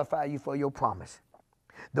qualify you for your promise.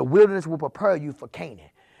 The wilderness will prepare you for Canaan.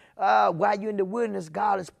 While you're in the wilderness,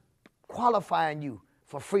 God is qualifying you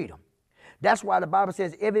for freedom. That's why the Bible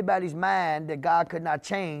says everybody's mind that God could not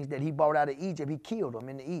change that he brought out of Egypt, he killed them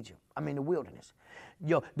in the wilderness.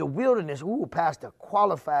 The wilderness, Pastor,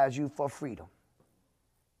 qualifies you for freedom.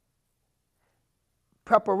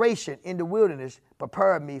 Preparation in the wilderness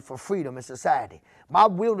prepared me for freedom in society. My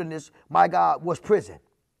wilderness, my God, was prison.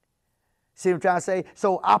 See what I'm trying to say?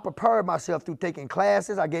 So I prepared myself through taking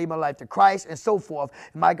classes. I gave my life to Christ and so forth.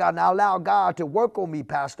 My God, and I allow God to work on me,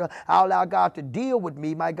 Pastor. I allow God to deal with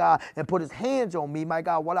me, my God, and put his hands on me, my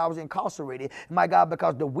God, while I was incarcerated. My God,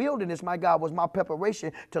 because the wilderness, my God, was my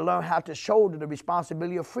preparation to learn how to shoulder the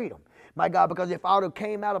responsibility of freedom. My God, because if I would have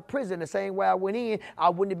came out of prison the same way I went in, I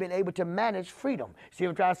wouldn't have been able to manage freedom. See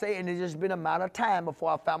what I'm trying to say? And it's just been a matter of time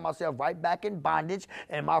before I found myself right back in bondage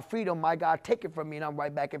and my freedom, my God, taken from me, and I'm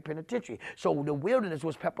right back in penitentiary. So the wilderness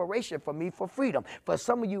was preparation for me for freedom. For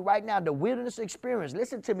some of you right now, the wilderness experience,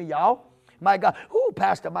 listen to me, y'all. My God,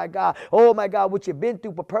 Pastor, my God, oh my God, what you've been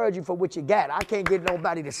through prepared you for what you got. I can't get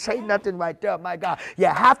nobody to say nothing right there, my God. You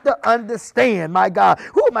have to understand, my God,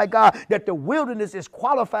 my God, that the wilderness is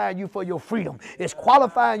qualifying you for your freedom. It's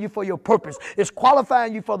qualifying you for your purpose. It's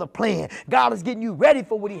qualifying you for the plan. God is getting you ready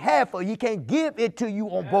for what he had for you. He can't give it to you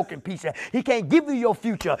on broken pieces. He can't give you your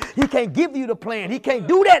future. He can't give you the plan. He can't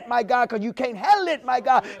do that, my God, because you can't handle it, my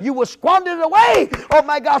God. You will squander it away. Oh,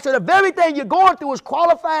 my God, so the very thing you're going through is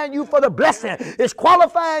qualifying you for the blessing. It's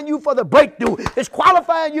qualifying you for the breakthrough. It's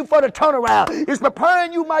qualifying you for the turnaround. It's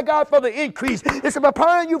preparing you, my God, for the increase. It's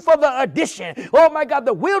preparing you for the addition. Oh, my God,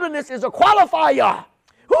 the wilderness is a qualifier.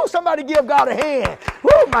 Somebody give God a hand.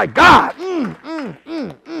 Oh, my God.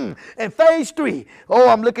 And phase 3. Oh,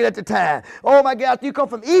 I'm looking at the time. Oh, my God, after you come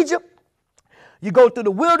from Egypt, you go through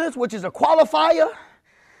the wilderness, which is a qualifier.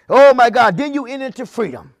 Oh, my God, then you enter into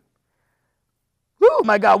freedom. Oh,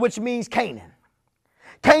 my God, which means Canaan.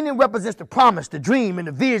 Canaan represents the promise, the dream, and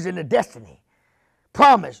the vision, the destiny.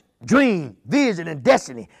 Promise, dream, vision, and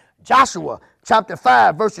destiny. Joshua chapter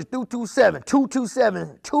 5, verses 2 through 7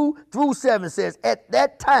 says, at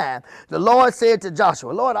that time, the Lord said to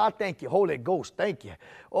Joshua, Lord, I thank you. Holy Ghost, thank you.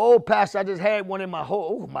 Oh, Pastor, I just had one in my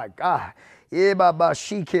whole, oh, my God.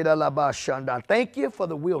 Thank you for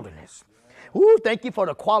the wilderness. Ooh, thank you for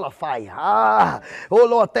the qualifier. Oh,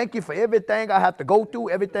 Lord, thank you for everything I have to go through,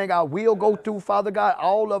 everything I will go through, Father God.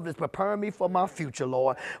 All of it is preparing me for my future,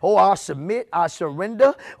 Lord. Oh, I submit, I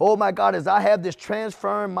surrender. Oh, my God, as I have this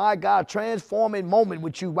transforming moment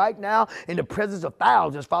with you right now in the presence of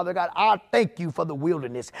thousands, Father God, I thank you for the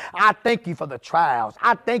wilderness. I thank you for the trials.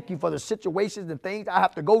 I thank you for the situations and things I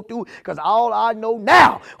have to go through, because all I know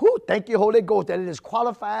now, thank you, Holy Ghost, that it is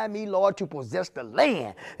qualifying me, Lord, to possess the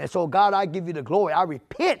land. And so, God, I give you the glory. I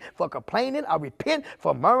repent for complaining. I repent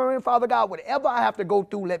for murmuring, Father God. Whatever I have to go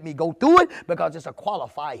through, let me go through it, because it's a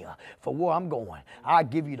qualifier for where I'm going. I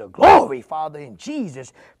give you the glory, Father, in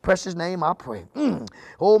Jesus' precious name I pray.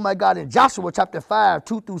 Oh, my God, in Joshua chapter 5,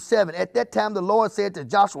 2 through 7, at that time the Lord said to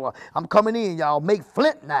Joshua, I'm coming in, y'all, make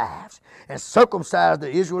flint knives and circumcise the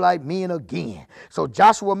Israelite men again. So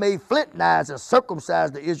Joshua made flint knives and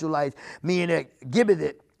circumcised the Israelites, meaning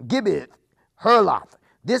Gibeath, Herloth.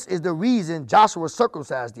 This is the reason Joshua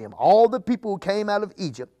circumcised them. All the people who came out of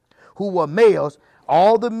Egypt, who were males,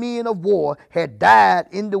 all the men of war, had died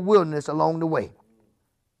in the wilderness along the way.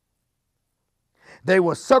 They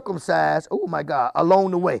were circumcised, oh my God,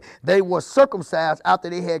 along the way. They were circumcised after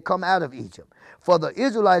they had come out of Egypt. For the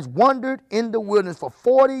Israelites wandered in the wilderness for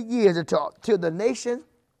 40 years until the nation,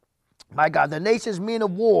 my God, the nation's men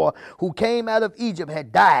of war who came out of Egypt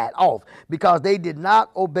had died off because they did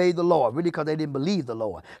not obey the Lord, really because they didn't believe the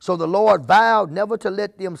Lord. So the Lord vowed never to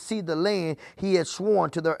let them see the land he had sworn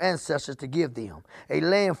to their ancestors to give them, a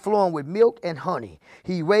land flowing with milk and honey.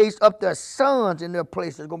 He raised up their sons in their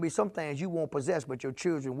place. There's going to be some things you won't possess, but your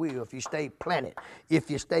children will if you stay planted.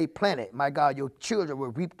 If you stay planted, my God, your children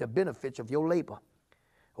will reap the benefits of your labor.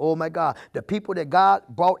 Oh, my God. The people that God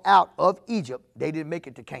brought out of Egypt, they didn't make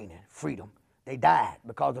it to Canaan, freedom. They died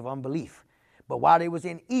because of unbelief. But while they was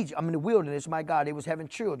in Egypt, the wilderness, my God, they was having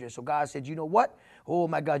children. So God said, you know what? Oh,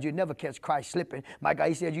 my God, you'll never catch Christ slipping. My God,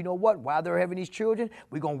 he said, you know what? While they're having these children,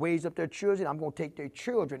 we're going to raise up their children. I'm going to take their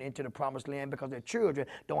children into the promised land because their children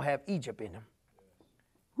don't have Egypt in them.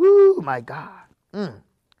 Woo, my God.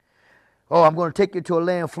 Oh, I'm going to take you to a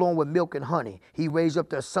land flowing with milk and honey. He raised up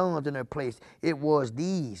their sons in their place. It was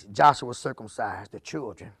these Joshua circumcised, the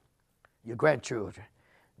children, your grandchildren.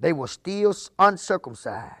 They were still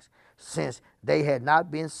uncircumcised since they had not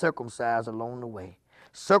been circumcised along the way.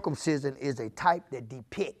 Circumcision is a type that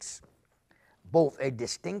depicts both a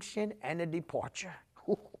distinction and a departure.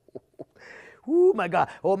 Oh, my God.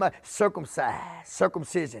 Oh, my,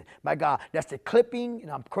 circumcision. My God, that's the clipping,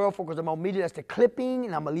 and I'm careful because I'm on media. That's the clipping,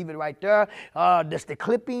 and I'm going to leave it right there. That's the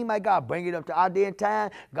clipping, my God. Bring it up to our day and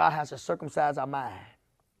time. God has to circumcise our mind.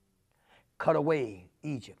 Cut away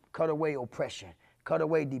Egypt. Cut away oppression. Cut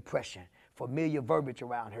away depression. Familiar verbiage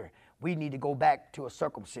around here. We need to go back to a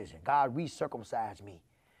circumcision. God, re-circumcise me.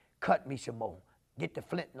 Cut me some more. Get the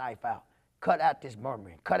flint knife out. Cut out this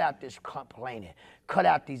murmuring. Cut out this complaining. Cut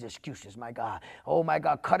out these excuses, my God. Oh, my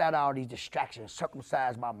God, cut out all these distractions.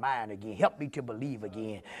 Circumcise my mind again. Help me to believe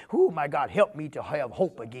again. Oh, my God, help me to have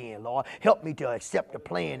hope again, Lord. Help me to accept the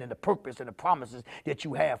plan and the purpose and the promises that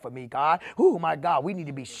you have for me, God. Oh, my God, we need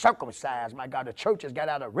to be circumcised, my God. The church has got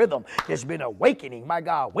out of rhythm. There's been awakening, my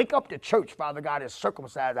God. Wake up the church, Father God, and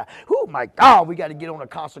circumcise. Oh, my God, we got to get on a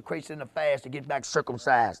consecration and a fast to get back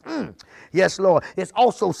circumcised. Yes, Lord. It's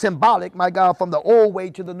also symbolic, my God, from the old way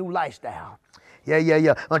to the new lifestyle.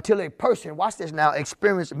 Yeah. Until a person, watch this now,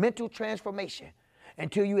 experience mental transformation.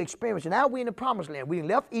 Until you experience it. Now we in the promised land. We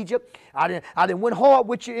left Egypt. I didn't went hard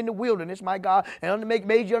with you in the wilderness, my God, and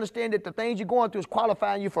made you understand that the things you're going through is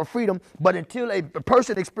qualifying you for freedom. But until a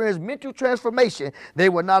person experiences mental transformation, they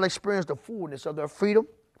will not experience the fullness of their freedom,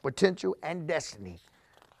 potential, and destiny.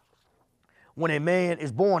 When a man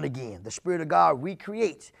is born again, the Spirit of God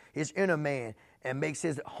recreates his inner man and makes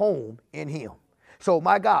his home in him. So,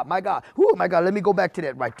 my God, let me go back to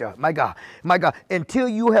that right there. My God, until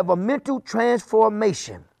you have a mental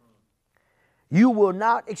transformation, you will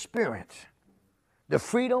not experience the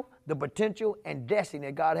freedom, the potential, and destiny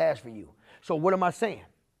that God has for you. So, what am I saying?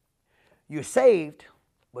 You're saved,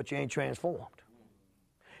 but you ain't transformed.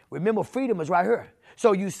 Remember, freedom is right here.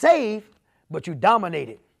 So, you saved, but you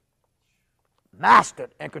dominated,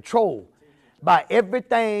 mastered, and controlled by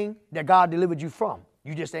everything that God delivered you from.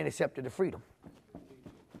 You just ain't accepted the freedom.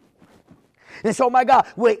 And so, my God,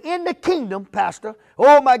 we're in the kingdom, Pastor.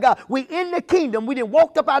 Oh, my God, we're in the kingdom. We didn't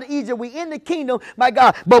walked up out of Egypt. We're in the kingdom, my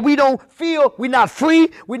God, but we don't feel we're not free.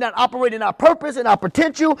 We're not operating our purpose and our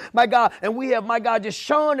potential, my God. And we have, my God, just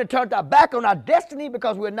shunned and turned our back on our destiny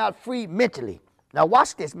because we're not free mentally. Now,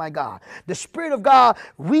 watch this, my God. The Spirit of God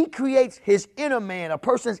recreates his inner man, a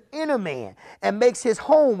person's inner man, and makes his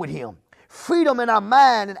home with him. Freedom in our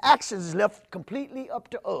mind and actions is left completely up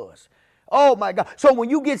to us. Oh, my God. So when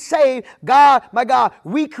you get saved, God, my God,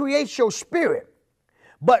 recreates your spirit.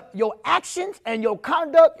 But your actions and your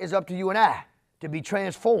conduct is up to you and I to be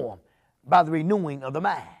transformed by the renewing of the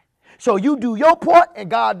mind. So you do your part and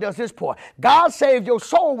God does his part. God saves your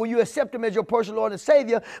soul when you accept him as your personal Lord and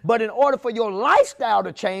Savior. But in order for your lifestyle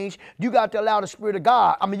to change, you got to allow the Spirit of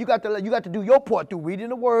God. You got to do your part through reading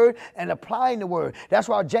the word and applying the word. That's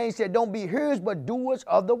why James said, don't be hearers but doers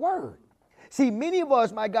of the word. See, many of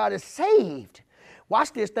us, my God, is saved.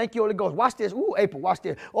 Watch this. Thank you, Holy Ghost. Watch this. Ooh, April, watch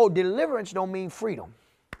this. Oh, deliverance don't mean freedom.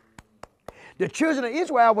 The children of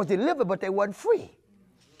Israel was delivered, but they wasn't free.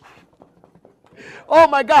 Oh,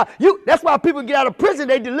 my God. That's why people get out of prison.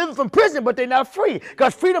 They delivered from prison, but they're not free.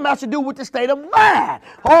 Because freedom has to do with the state of mind.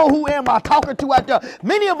 Oh, who am I talking to out there?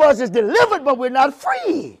 Many of us is delivered, but we're not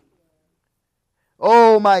free.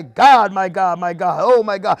 Oh, my God. Oh,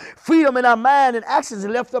 my God. Freedom in our mind and actions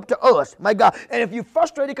is left up to us, my God. And if you're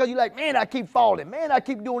frustrated because you're like, man, I keep falling. Man, I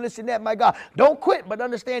keep doing this and that, my God. Don't quit, but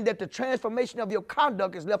understand that the transformation of your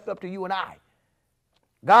conduct is left up to you and I.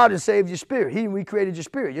 God has saved your spirit. He recreated your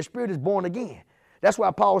spirit. Your spirit is born again. That's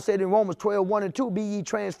why Paul said in Romans 12:1-2, be ye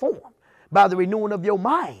transformed by the renewing of your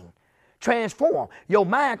mind. Transform. Your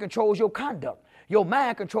mind controls your conduct. Your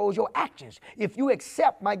mind controls your actions. If you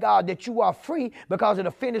accept, my God, that you are free because of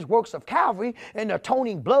the finished works of Calvary and the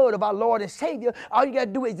atoning blood of our Lord and Savior, all you got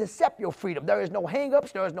to do is accept your freedom. There is no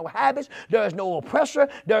hang-ups. There is no habits. There is no oppressor.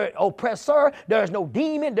 There is no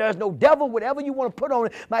demon. There is no devil. Whatever you want to put on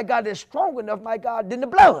it, my God, is strong enough, my God, than the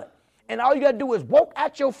blood. And all you got to do is walk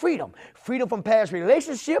out your freedom. Freedom from past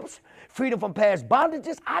relationships, freedom from past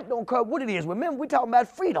bondages. I don't care what it is. Remember, we're talking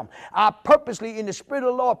about freedom. I purposely, in the Spirit of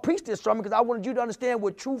the Lord, preached this sermon because I wanted you to understand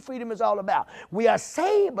what true freedom is all about. We are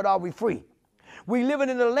saved, but are we free? We living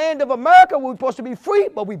in the land of America. We're supposed to be free,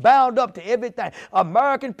 but we bound up to everything.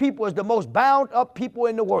 American people is the most bound up people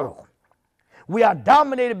in the world. We are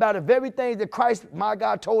dominated by the very things that Christ, my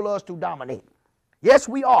God, told us to dominate. Yes,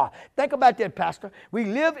 we are. Think about that, Pastor. We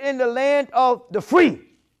live in the land of the free.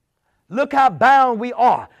 Look how bound we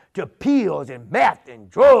are to pills and meth and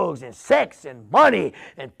drugs and sex and money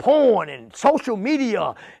and porn and social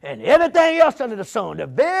media and everything else under the sun. The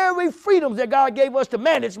very freedoms that God gave us to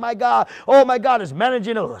manage, my God, oh my God, is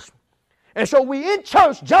managing us. And so we in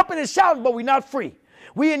church jumping and shouting, but we're not free.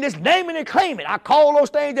 We in this naming and claiming. I call those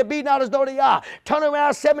things that be not as though they are. Turn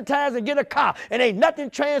around 7 times and get a car, and ain't nothing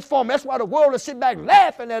transformed. That's why the world is sitting back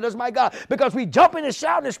laughing at us, my God, because we jumping and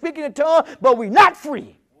shouting and speaking in tongues, but we not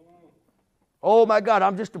free. Oh, my God,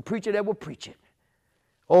 I'm just a preacher that will preach it.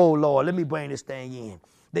 Oh, Lord, let me bring this thing in.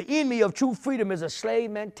 The enemy of true freedom is a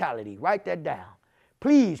slave mentality. Write that down.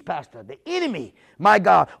 Please, Pastor, the enemy, my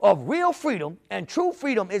God, of real freedom and true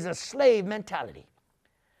freedom is a slave mentality.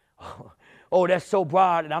 Oh, that's so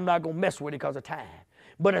broad, and I'm not going to mess with it because of time.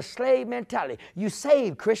 but a slave mentality. You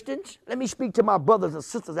saved, Christians. Let me speak to my brothers and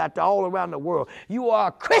sisters out there all around the world. You are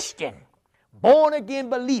a Christian, born again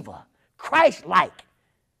believer, Christ-like.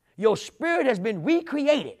 Your spirit has been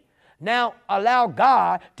recreated. Now allow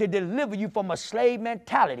God to deliver you from a slave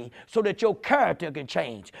mentality so that your character can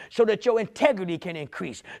change, so that your integrity can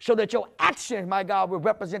increase, so that your actions, my God, will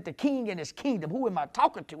represent the king and his kingdom. Who am I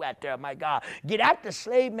talking to out there, my God? Get out the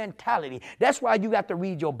slave mentality. That's why you got to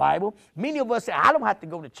read your Bible. Many of us say, I don't have to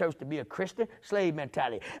go to church to be a Christian. Slave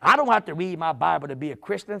mentality. I don't have to read my Bible to be a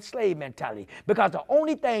Christian. Slave mentality. Because the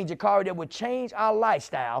only thing, Jakari, that would change our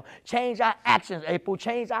lifestyle, change our actions, April,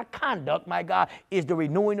 change our conduct, my God, is the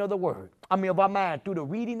renewing of the word. Of our mind through the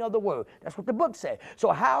reading of the word. That's what the book says.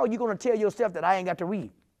 So how are you going to tell yourself that I ain't got to read?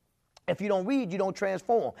 If you don't read, you don't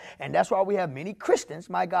transform. And that's why we have many Christians,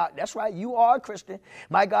 my God. That's right, you are a Christian.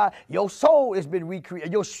 My God, your soul has been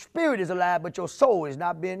recreated. Your spirit is alive, but your soul has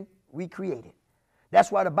not been recreated. That's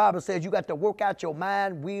why the Bible says you got to work out your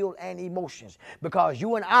mind, will, and emotions. Because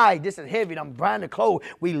you and I, this is heavy, I'm trying to close,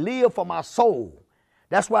 we live from our soul.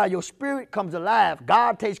 That's why your spirit comes alive.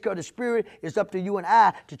 God takes care of the spirit. It's up to you and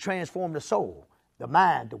I to transform the soul, the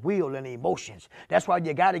mind, the will, and the emotions. That's why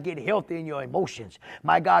you got to get healthy in your emotions.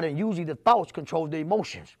 My God, and usually the thoughts control the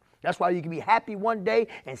emotions. That's why you can be happy one day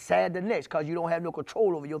and sad the next, because you don't have no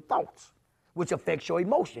control over your thoughts, which affects your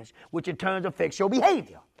emotions, which in turn affects your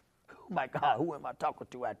behavior. Oh my God, who am I talking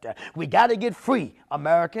to out there? We got to get free,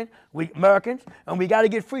 Americans, and we got to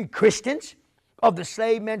get free, Christians, of the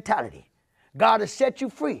slave mentality. God has set you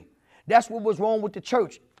free. That's what was wrong with the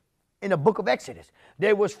church in the book of Exodus.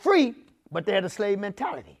 They was free, but they had a slave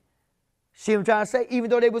mentality. See what I'm trying to say? Even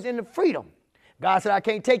though they was in the freedom. God said, I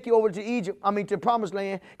can't take you over to Egypt, to the promised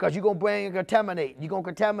land, because you're going to bring and contaminate. You're going to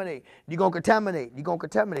contaminate. You're going to contaminate. You're going to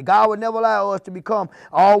contaminate. God would never allow us to become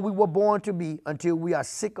all we were born to be until we are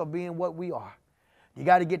sick of being what we are. You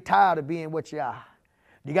got to get tired of being what you are.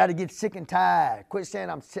 You got to get sick and tired. Quit saying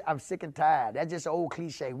I'm sick and tired. That's just an old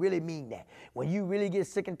cliche. Really mean that. When you really get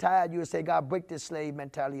sick and tired, you will say, God, break this slave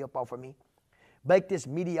mentality up off of me. Break this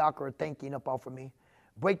mediocre thinking up off of me.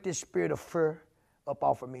 Break this spirit of fear up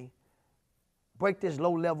off of me. Break this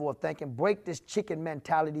low level of thinking. Break this chicken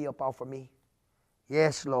mentality up off of me.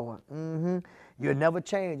 Yes, Lord. You'll never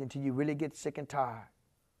change until you really get sick and tired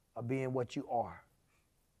of being what you are.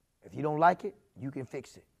 If you don't like it, you can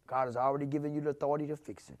fix it. God has already given you the authority to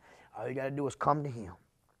fix it. All you got to do is come to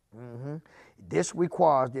him. This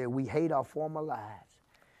requires that we hate our former lives.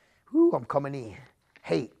 Whew, I'm coming in.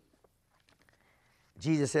 Hate.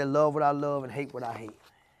 Jesus said, love what I love and hate what I hate.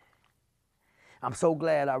 I'm so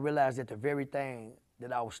glad I realized that the very thing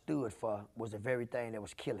that I was stood for was the very thing that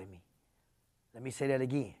was killing me. Let me say that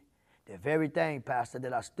again. The very thing, Pastor,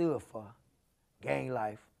 that I stood for, gang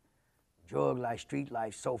life, drug life, street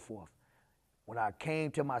life, so forth. When I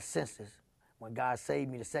came to my senses, when God saved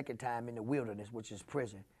me the second time in the wilderness, which is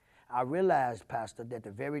prison, I realized, Pastor, that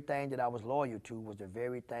the very thing that I was loyal to was the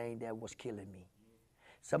very thing that was killing me.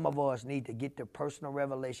 Some of us need to get the personal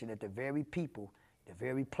revelation that the very people, the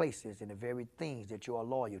very places, and the very things that you are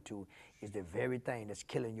loyal to is the very thing that's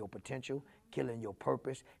killing your potential, killing your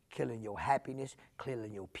purpose, killing your happiness,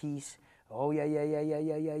 killing your peace. Oh,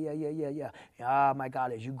 yeah. Ah, my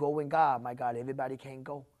God, as you go in God, my God, everybody can't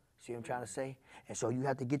go. See what I'm trying to say? And so you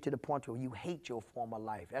have to get to the point where you hate your former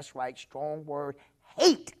life. That's right, strong word,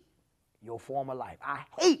 hate your former life. I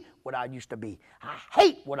hate what I used to be. I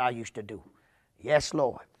hate what I used to do. Yes,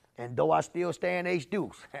 Lord. And though I still stay in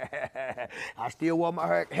H-deuce, I still want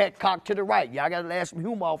my head cocked to the right. Yeah, I got to let some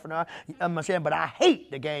humor off now. I'm saying, but I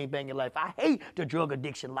hate the gang-banging life. I hate the drug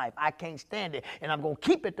addiction life. I can't stand it. And I'm going to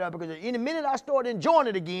keep it there because in the minute I start enjoying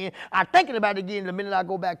it again, I'm thinking about it again the minute I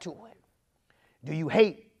go back to it. Do you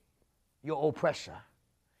hate your oppressor?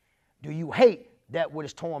 Do you hate that what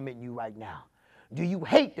is tormenting you right now? Do you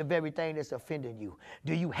hate the very thing that's offending you?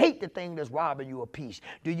 Do you hate the thing that's robbing you of peace?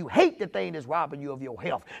 Do you hate the thing that's robbing you of your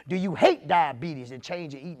health? Do you hate diabetes and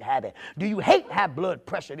change your eating habit? Do you hate high blood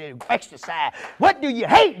pressure and exercise? What do you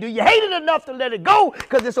hate? Do you hate it enough to let it go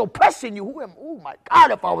because it's oppressing you? Oh my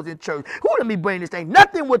God, if I was in church, let me bring this thing.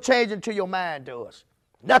 Nothing will change until your mind does.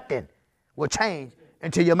 Nothing will change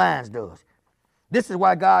until your mind does. This is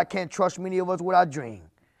why God can't trust many of us with our dream.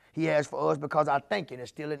 He has for us because our thinking is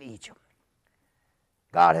still in Egypt.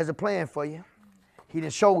 God has a plan for you. He done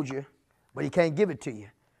showed you, but he can't give it to you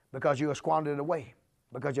because you're squandered away,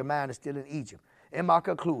 because your mind is still in Egypt. In my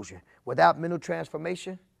conclusion, without mental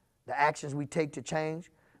transformation, the actions we take to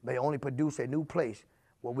change may only produce a new place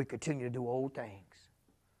where we continue to do old things.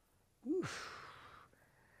 Oof.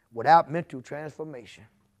 Without mental transformation,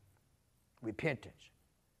 repentance,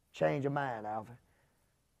 change your mind, Alvin.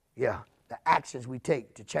 Yeah, the actions we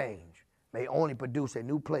take to change may only produce a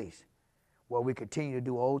new place where we continue to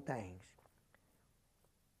do old things.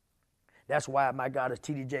 That's why, my God, as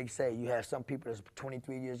T.D. Jakes say, you have some people that's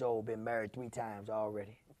 23 years old, been married 3 times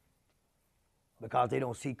already because they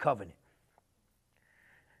don't see covenant.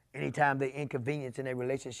 Anytime they inconvenience in a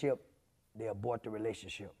relationship, they abort the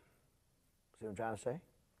relationship. See what I'm trying to say?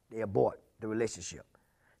 They abort the relationship,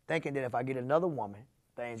 thinking that if I get another woman,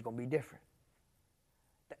 things going to be different.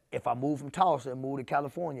 If I move from Tulsa and move to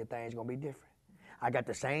California, things going to be different. I got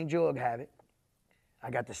the same drug habit.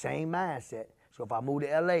 I got the same mindset. So if I move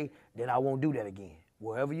to L.A., then I won't do that again.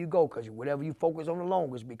 Wherever you go, because whatever you focus on the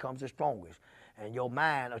longest becomes the strongest. And your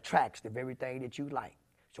mind attracts the very thing that you like.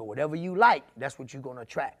 So whatever you like, that's what you're going to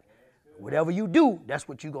attract. Whatever you do, that's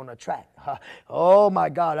what you're going to attract. Oh, my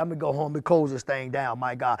God, I'm going to go home and close this thing down,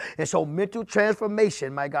 my God. And so mental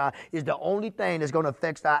transformation, my God, is the only thing that's going to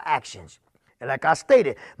affect our actions. And like I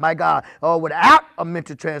stated, my God, without a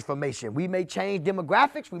mental transformation, we may change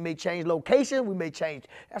demographics, we may change location, we may change.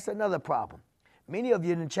 That's another problem. Many of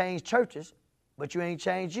you didn't change churches, but you ain't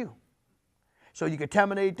changed you. So you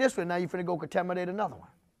contaminated this one, now you're finna go contaminate another one.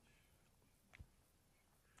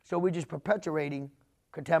 So we're just perpetuating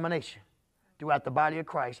contamination throughout the body of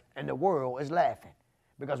Christ, and the world is laughing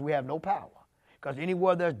because we have no power. Because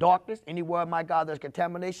anywhere there's darkness, anywhere, my God, there's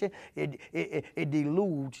contamination, it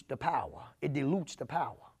dilutes the power. It dilutes the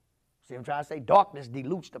power. See what I'm trying to say? Darkness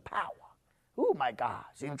dilutes the power. Oh, my God.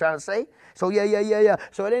 See what I'm trying to say? So, yeah.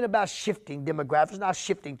 So it ain't about shifting demographics, not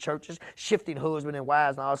shifting churches, shifting husbands and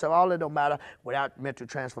wives and all that. All that don't matter without mental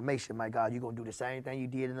transformation, my God. You're going to do the same thing you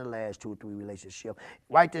did in the last 2 or 3 relationships.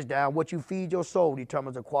 Write this down. What you feed your soul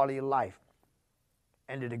determines the quality of life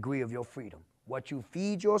and the degree of your freedom. What you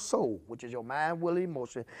feed your soul, which is your mind, will, and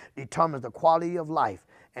emotion, determines the quality of life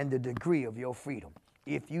and the degree of your freedom.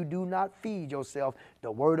 If you do not feed yourself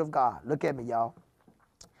the word of God, look at me, y'all.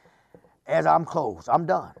 As I'm closed, I'm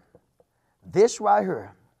done. This right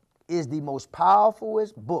here is the most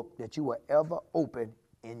powerfulest book that you will ever open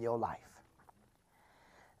in your life.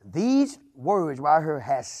 These words right here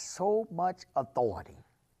has so much authority.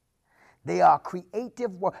 They are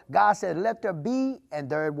creative words. God said, let there be, and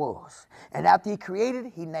there it was. And after he created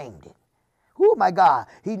it, he named it. Oh, my God.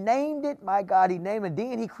 He named it, my God. He named it.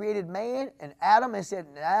 Then he created man and Adam and said,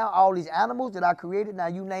 now all these animals that I created, now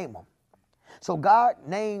you name them. So God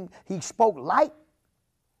named, he spoke light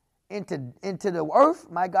into the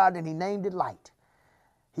earth, my God, and he named it light.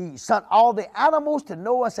 He sent all the animals to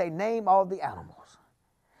Noah and say, name all the animals.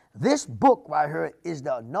 This book right here is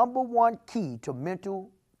the #1 key to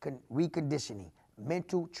mental reconditioning,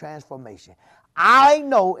 mental transformation. I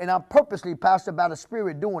know, and I'm purposely, Pastor, by the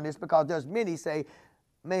Spirit doing this because there's many say,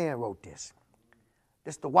 man wrote this.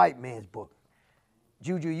 This is the white man's book.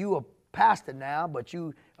 Juju, you a pastor now, but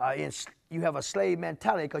you have a slave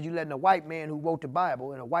mentality because you're letting a white man who wrote the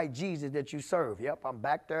Bible and a white Jesus that you serve. Yep, I'm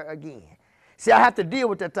back there again. See, I have to deal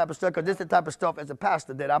with that type of stuff because this is the type of stuff as a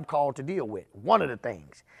pastor that I'm called to deal with. One of the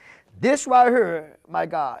things. This right here, my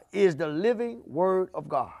God, is the living word of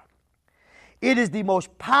God. It is the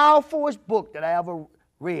most powerfulest book that I ever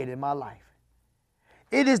read in my life.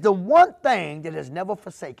 It is the one thing that has never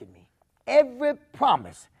forsaken me. Every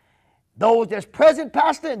promise, those that's present,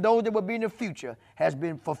 Pastor, and those that will be in the future, has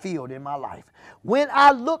been fulfilled in my life. When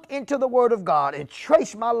I look into the Word of God and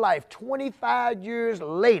trace my life 25 years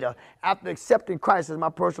later after accepting Christ as my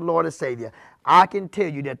personal Lord and Savior, I can tell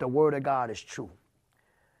you that the Word of God is true.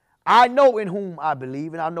 I know in whom I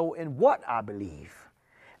believe, and I know in what I believe.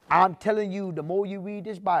 I'm telling you, the more you read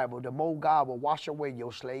this Bible, the more God will wash away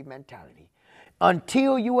your slave mentality.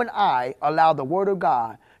 Until you and I allow the Word of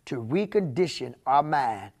God to recondition our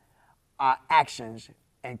mind, our actions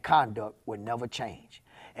and conduct will never change.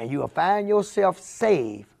 And you will find yourself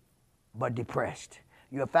saved but depressed.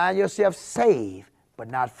 You will find yourself saved but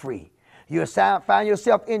not free. You will find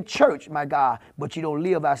yourself in church, my God, but you don't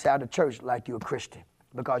live outside the church like you're a Christian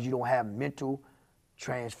because you don't have mental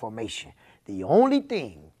transformation. The only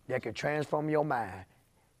thing that can transform your mind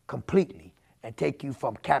completely and take you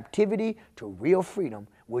from captivity to real freedom,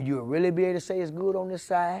 where you'll really be able to say it's good on this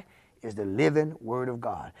side, is the living Word of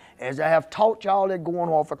God. As I have taught y'all that going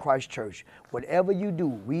on for Christ Church, whatever you do,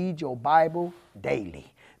 read your Bible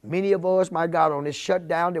daily. Many of us, my God, on this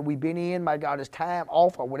shutdown that we've been in, my God, it's time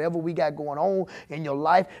off or whatever we got going on in your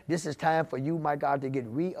life. This is time for you, my God, to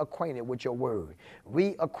get reacquainted with your Word,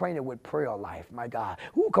 reacquainted with prayer life, my God.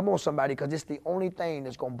 Ooh, come on, somebody, because it's the only thing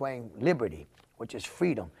that's going to bring liberty, which is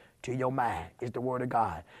freedom to your mind, is the Word of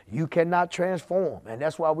God. You cannot transform, and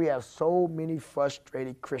that's why we have so many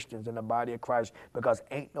frustrated Christians in the body of Christ, because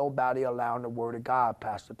ain't nobody allowing the Word of God,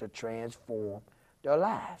 Pastor, to transform their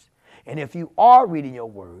lives. And if you are reading your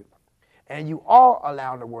word and you are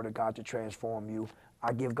allowing the word of God to transform you,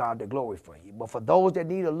 I give God the glory for you. But for those that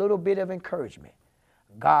need a little bit of encouragement,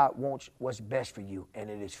 God wants what's best for you, and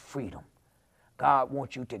it is freedom. God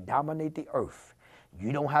wants you to dominate the earth.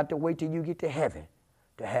 You don't have to wait till you get to heaven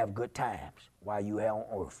to have good times while you are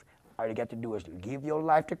on earth. All you got to do is give your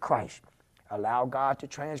life to Christ. Allow God to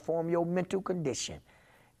transform your mental condition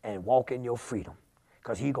and walk in your freedom,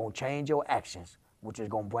 because he's going to change your actions, which is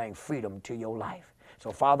going to bring freedom to your life.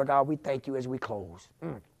 So, Father God, we thank you as we close.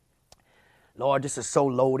 Lord, this is so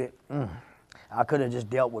loaded. I could have just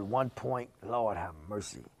dealt with one point. Lord, have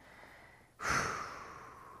mercy.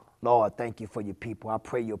 Lord, thank you for your people. I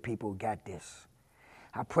pray your people got this.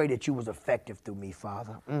 I pray that you was effective through me,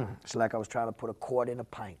 Father. It's like I was trying to put a quart in a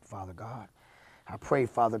pint, Father God. I pray,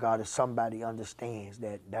 Father God, that somebody understands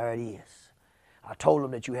that there it is. I told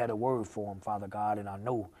them that you had a word for them, Father God, and I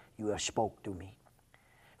know you have spoke through me.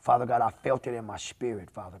 Father God, I felt it in my spirit,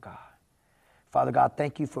 Father God. Father God,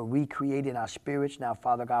 thank you for recreating our spirits. Now,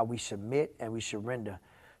 Father God, we submit and we surrender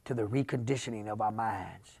to the reconditioning of our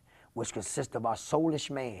minds, which consists of our soulish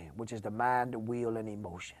man, which is the mind, the will, and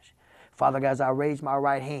emotions. Father God, as I raise my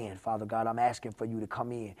right hand, Father God, I'm asking for you to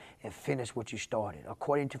come in and finish what you started.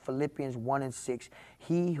 According to Philippians 1:6,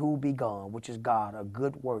 he who begun, which is God, a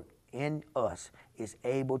good work in us, is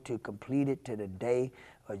able to complete it to the day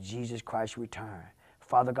of Jesus Christ's return.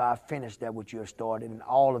 Father God, finish that which you have started in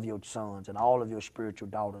all of your sons and all of your spiritual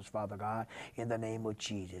daughters, Father God, in the name of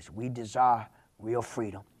Jesus. We desire real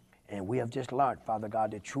freedom. And we have just learned, Father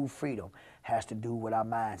God, that true freedom has to do with our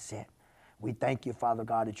mindset. We thank you, Father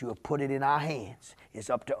God, that you have put it in our hands. It's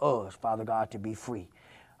up to us, Father God, to be free.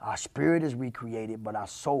 Our spirit is recreated, but our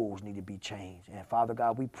souls need to be changed. And Father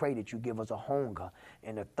God, we pray that you give us a hunger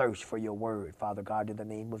and a thirst for your word, Father God, in the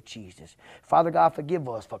name of Jesus. Father God, forgive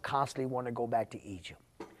us for constantly wanting to go back to Egypt.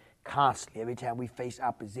 Constantly, every time we face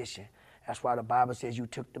opposition. That's why the Bible says you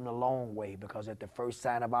took them the long way, because at the first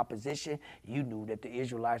sign of opposition, you knew that the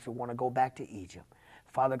Israelites would want to go back to Egypt.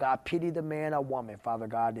 Father God, pity the man or woman, Father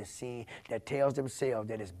God, that tells themselves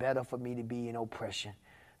that it's better for me to be in oppression.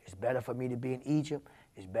 It's better for me to be in Egypt.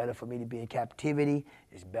 It's better for me to be in captivity.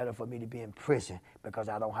 It's better for me to be in prison because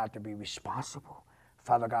I don't have to be responsible.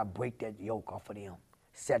 Father God, break that yoke off of them.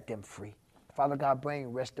 Set them free. Father God,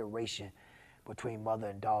 bring restoration between mother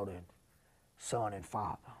and daughter, and son and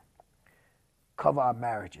father. Cover our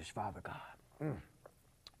marriages, Father God.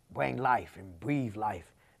 Bring life and breathe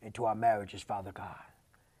life into our marriages, Father God.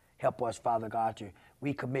 Help us, Father God, to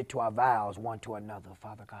recommit to our vows one to another,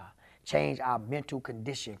 Father God. Change our mental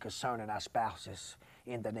condition concerning our spouses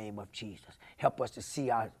in the name of Jesus. Help us to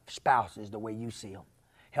see our spouses the way you see them.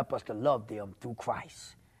 Help us to love them through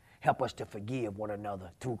Christ. Help us to forgive one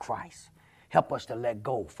another through Christ. Help us to let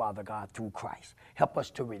go, Father God, through Christ. Help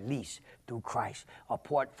us to release through Christ.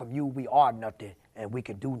 Apart from you, we are nothing, and we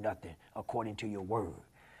can do nothing according to your word.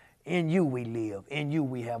 In you we live. In you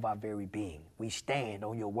we have our very being. We stand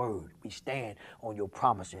on your word. We stand on your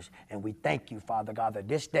promises. And we thank you, Father God, that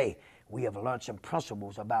this day we have learned some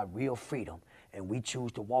principles about real freedom. And we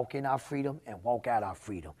choose to walk in our freedom and walk out our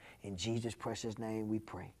freedom. In Jesus' precious name we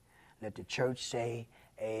pray. Let the church say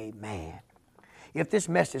amen. If this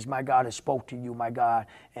message, my God, has spoke to you, my God,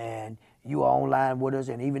 and you are online with us,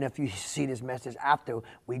 and even if you see this message after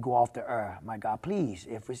we go off the air, my God, please,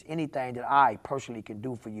 if there's anything that I personally can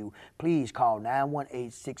do for you, please call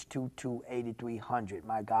 918-622-8300,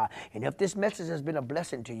 my God. And if this message has been a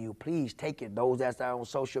blessing to you, please take it, those that are on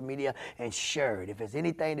social media, and share it. If there's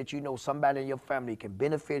anything that you know somebody in your family can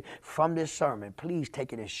benefit from this sermon, please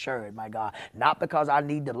take it and share it, my God. Not because I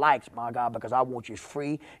need the likes, my God, because I want you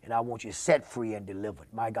free, and I want you set free and delivered,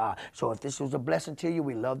 my God. So if this was a blessing to you,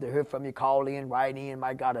 we love to hear from you. Call in, write in,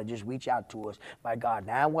 my God, or just reach out to us, my God.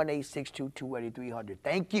 918-622-8300.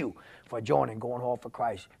 Thank you for joining Going Hard for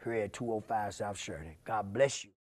Christ here at 205 South Sheridan. God bless you.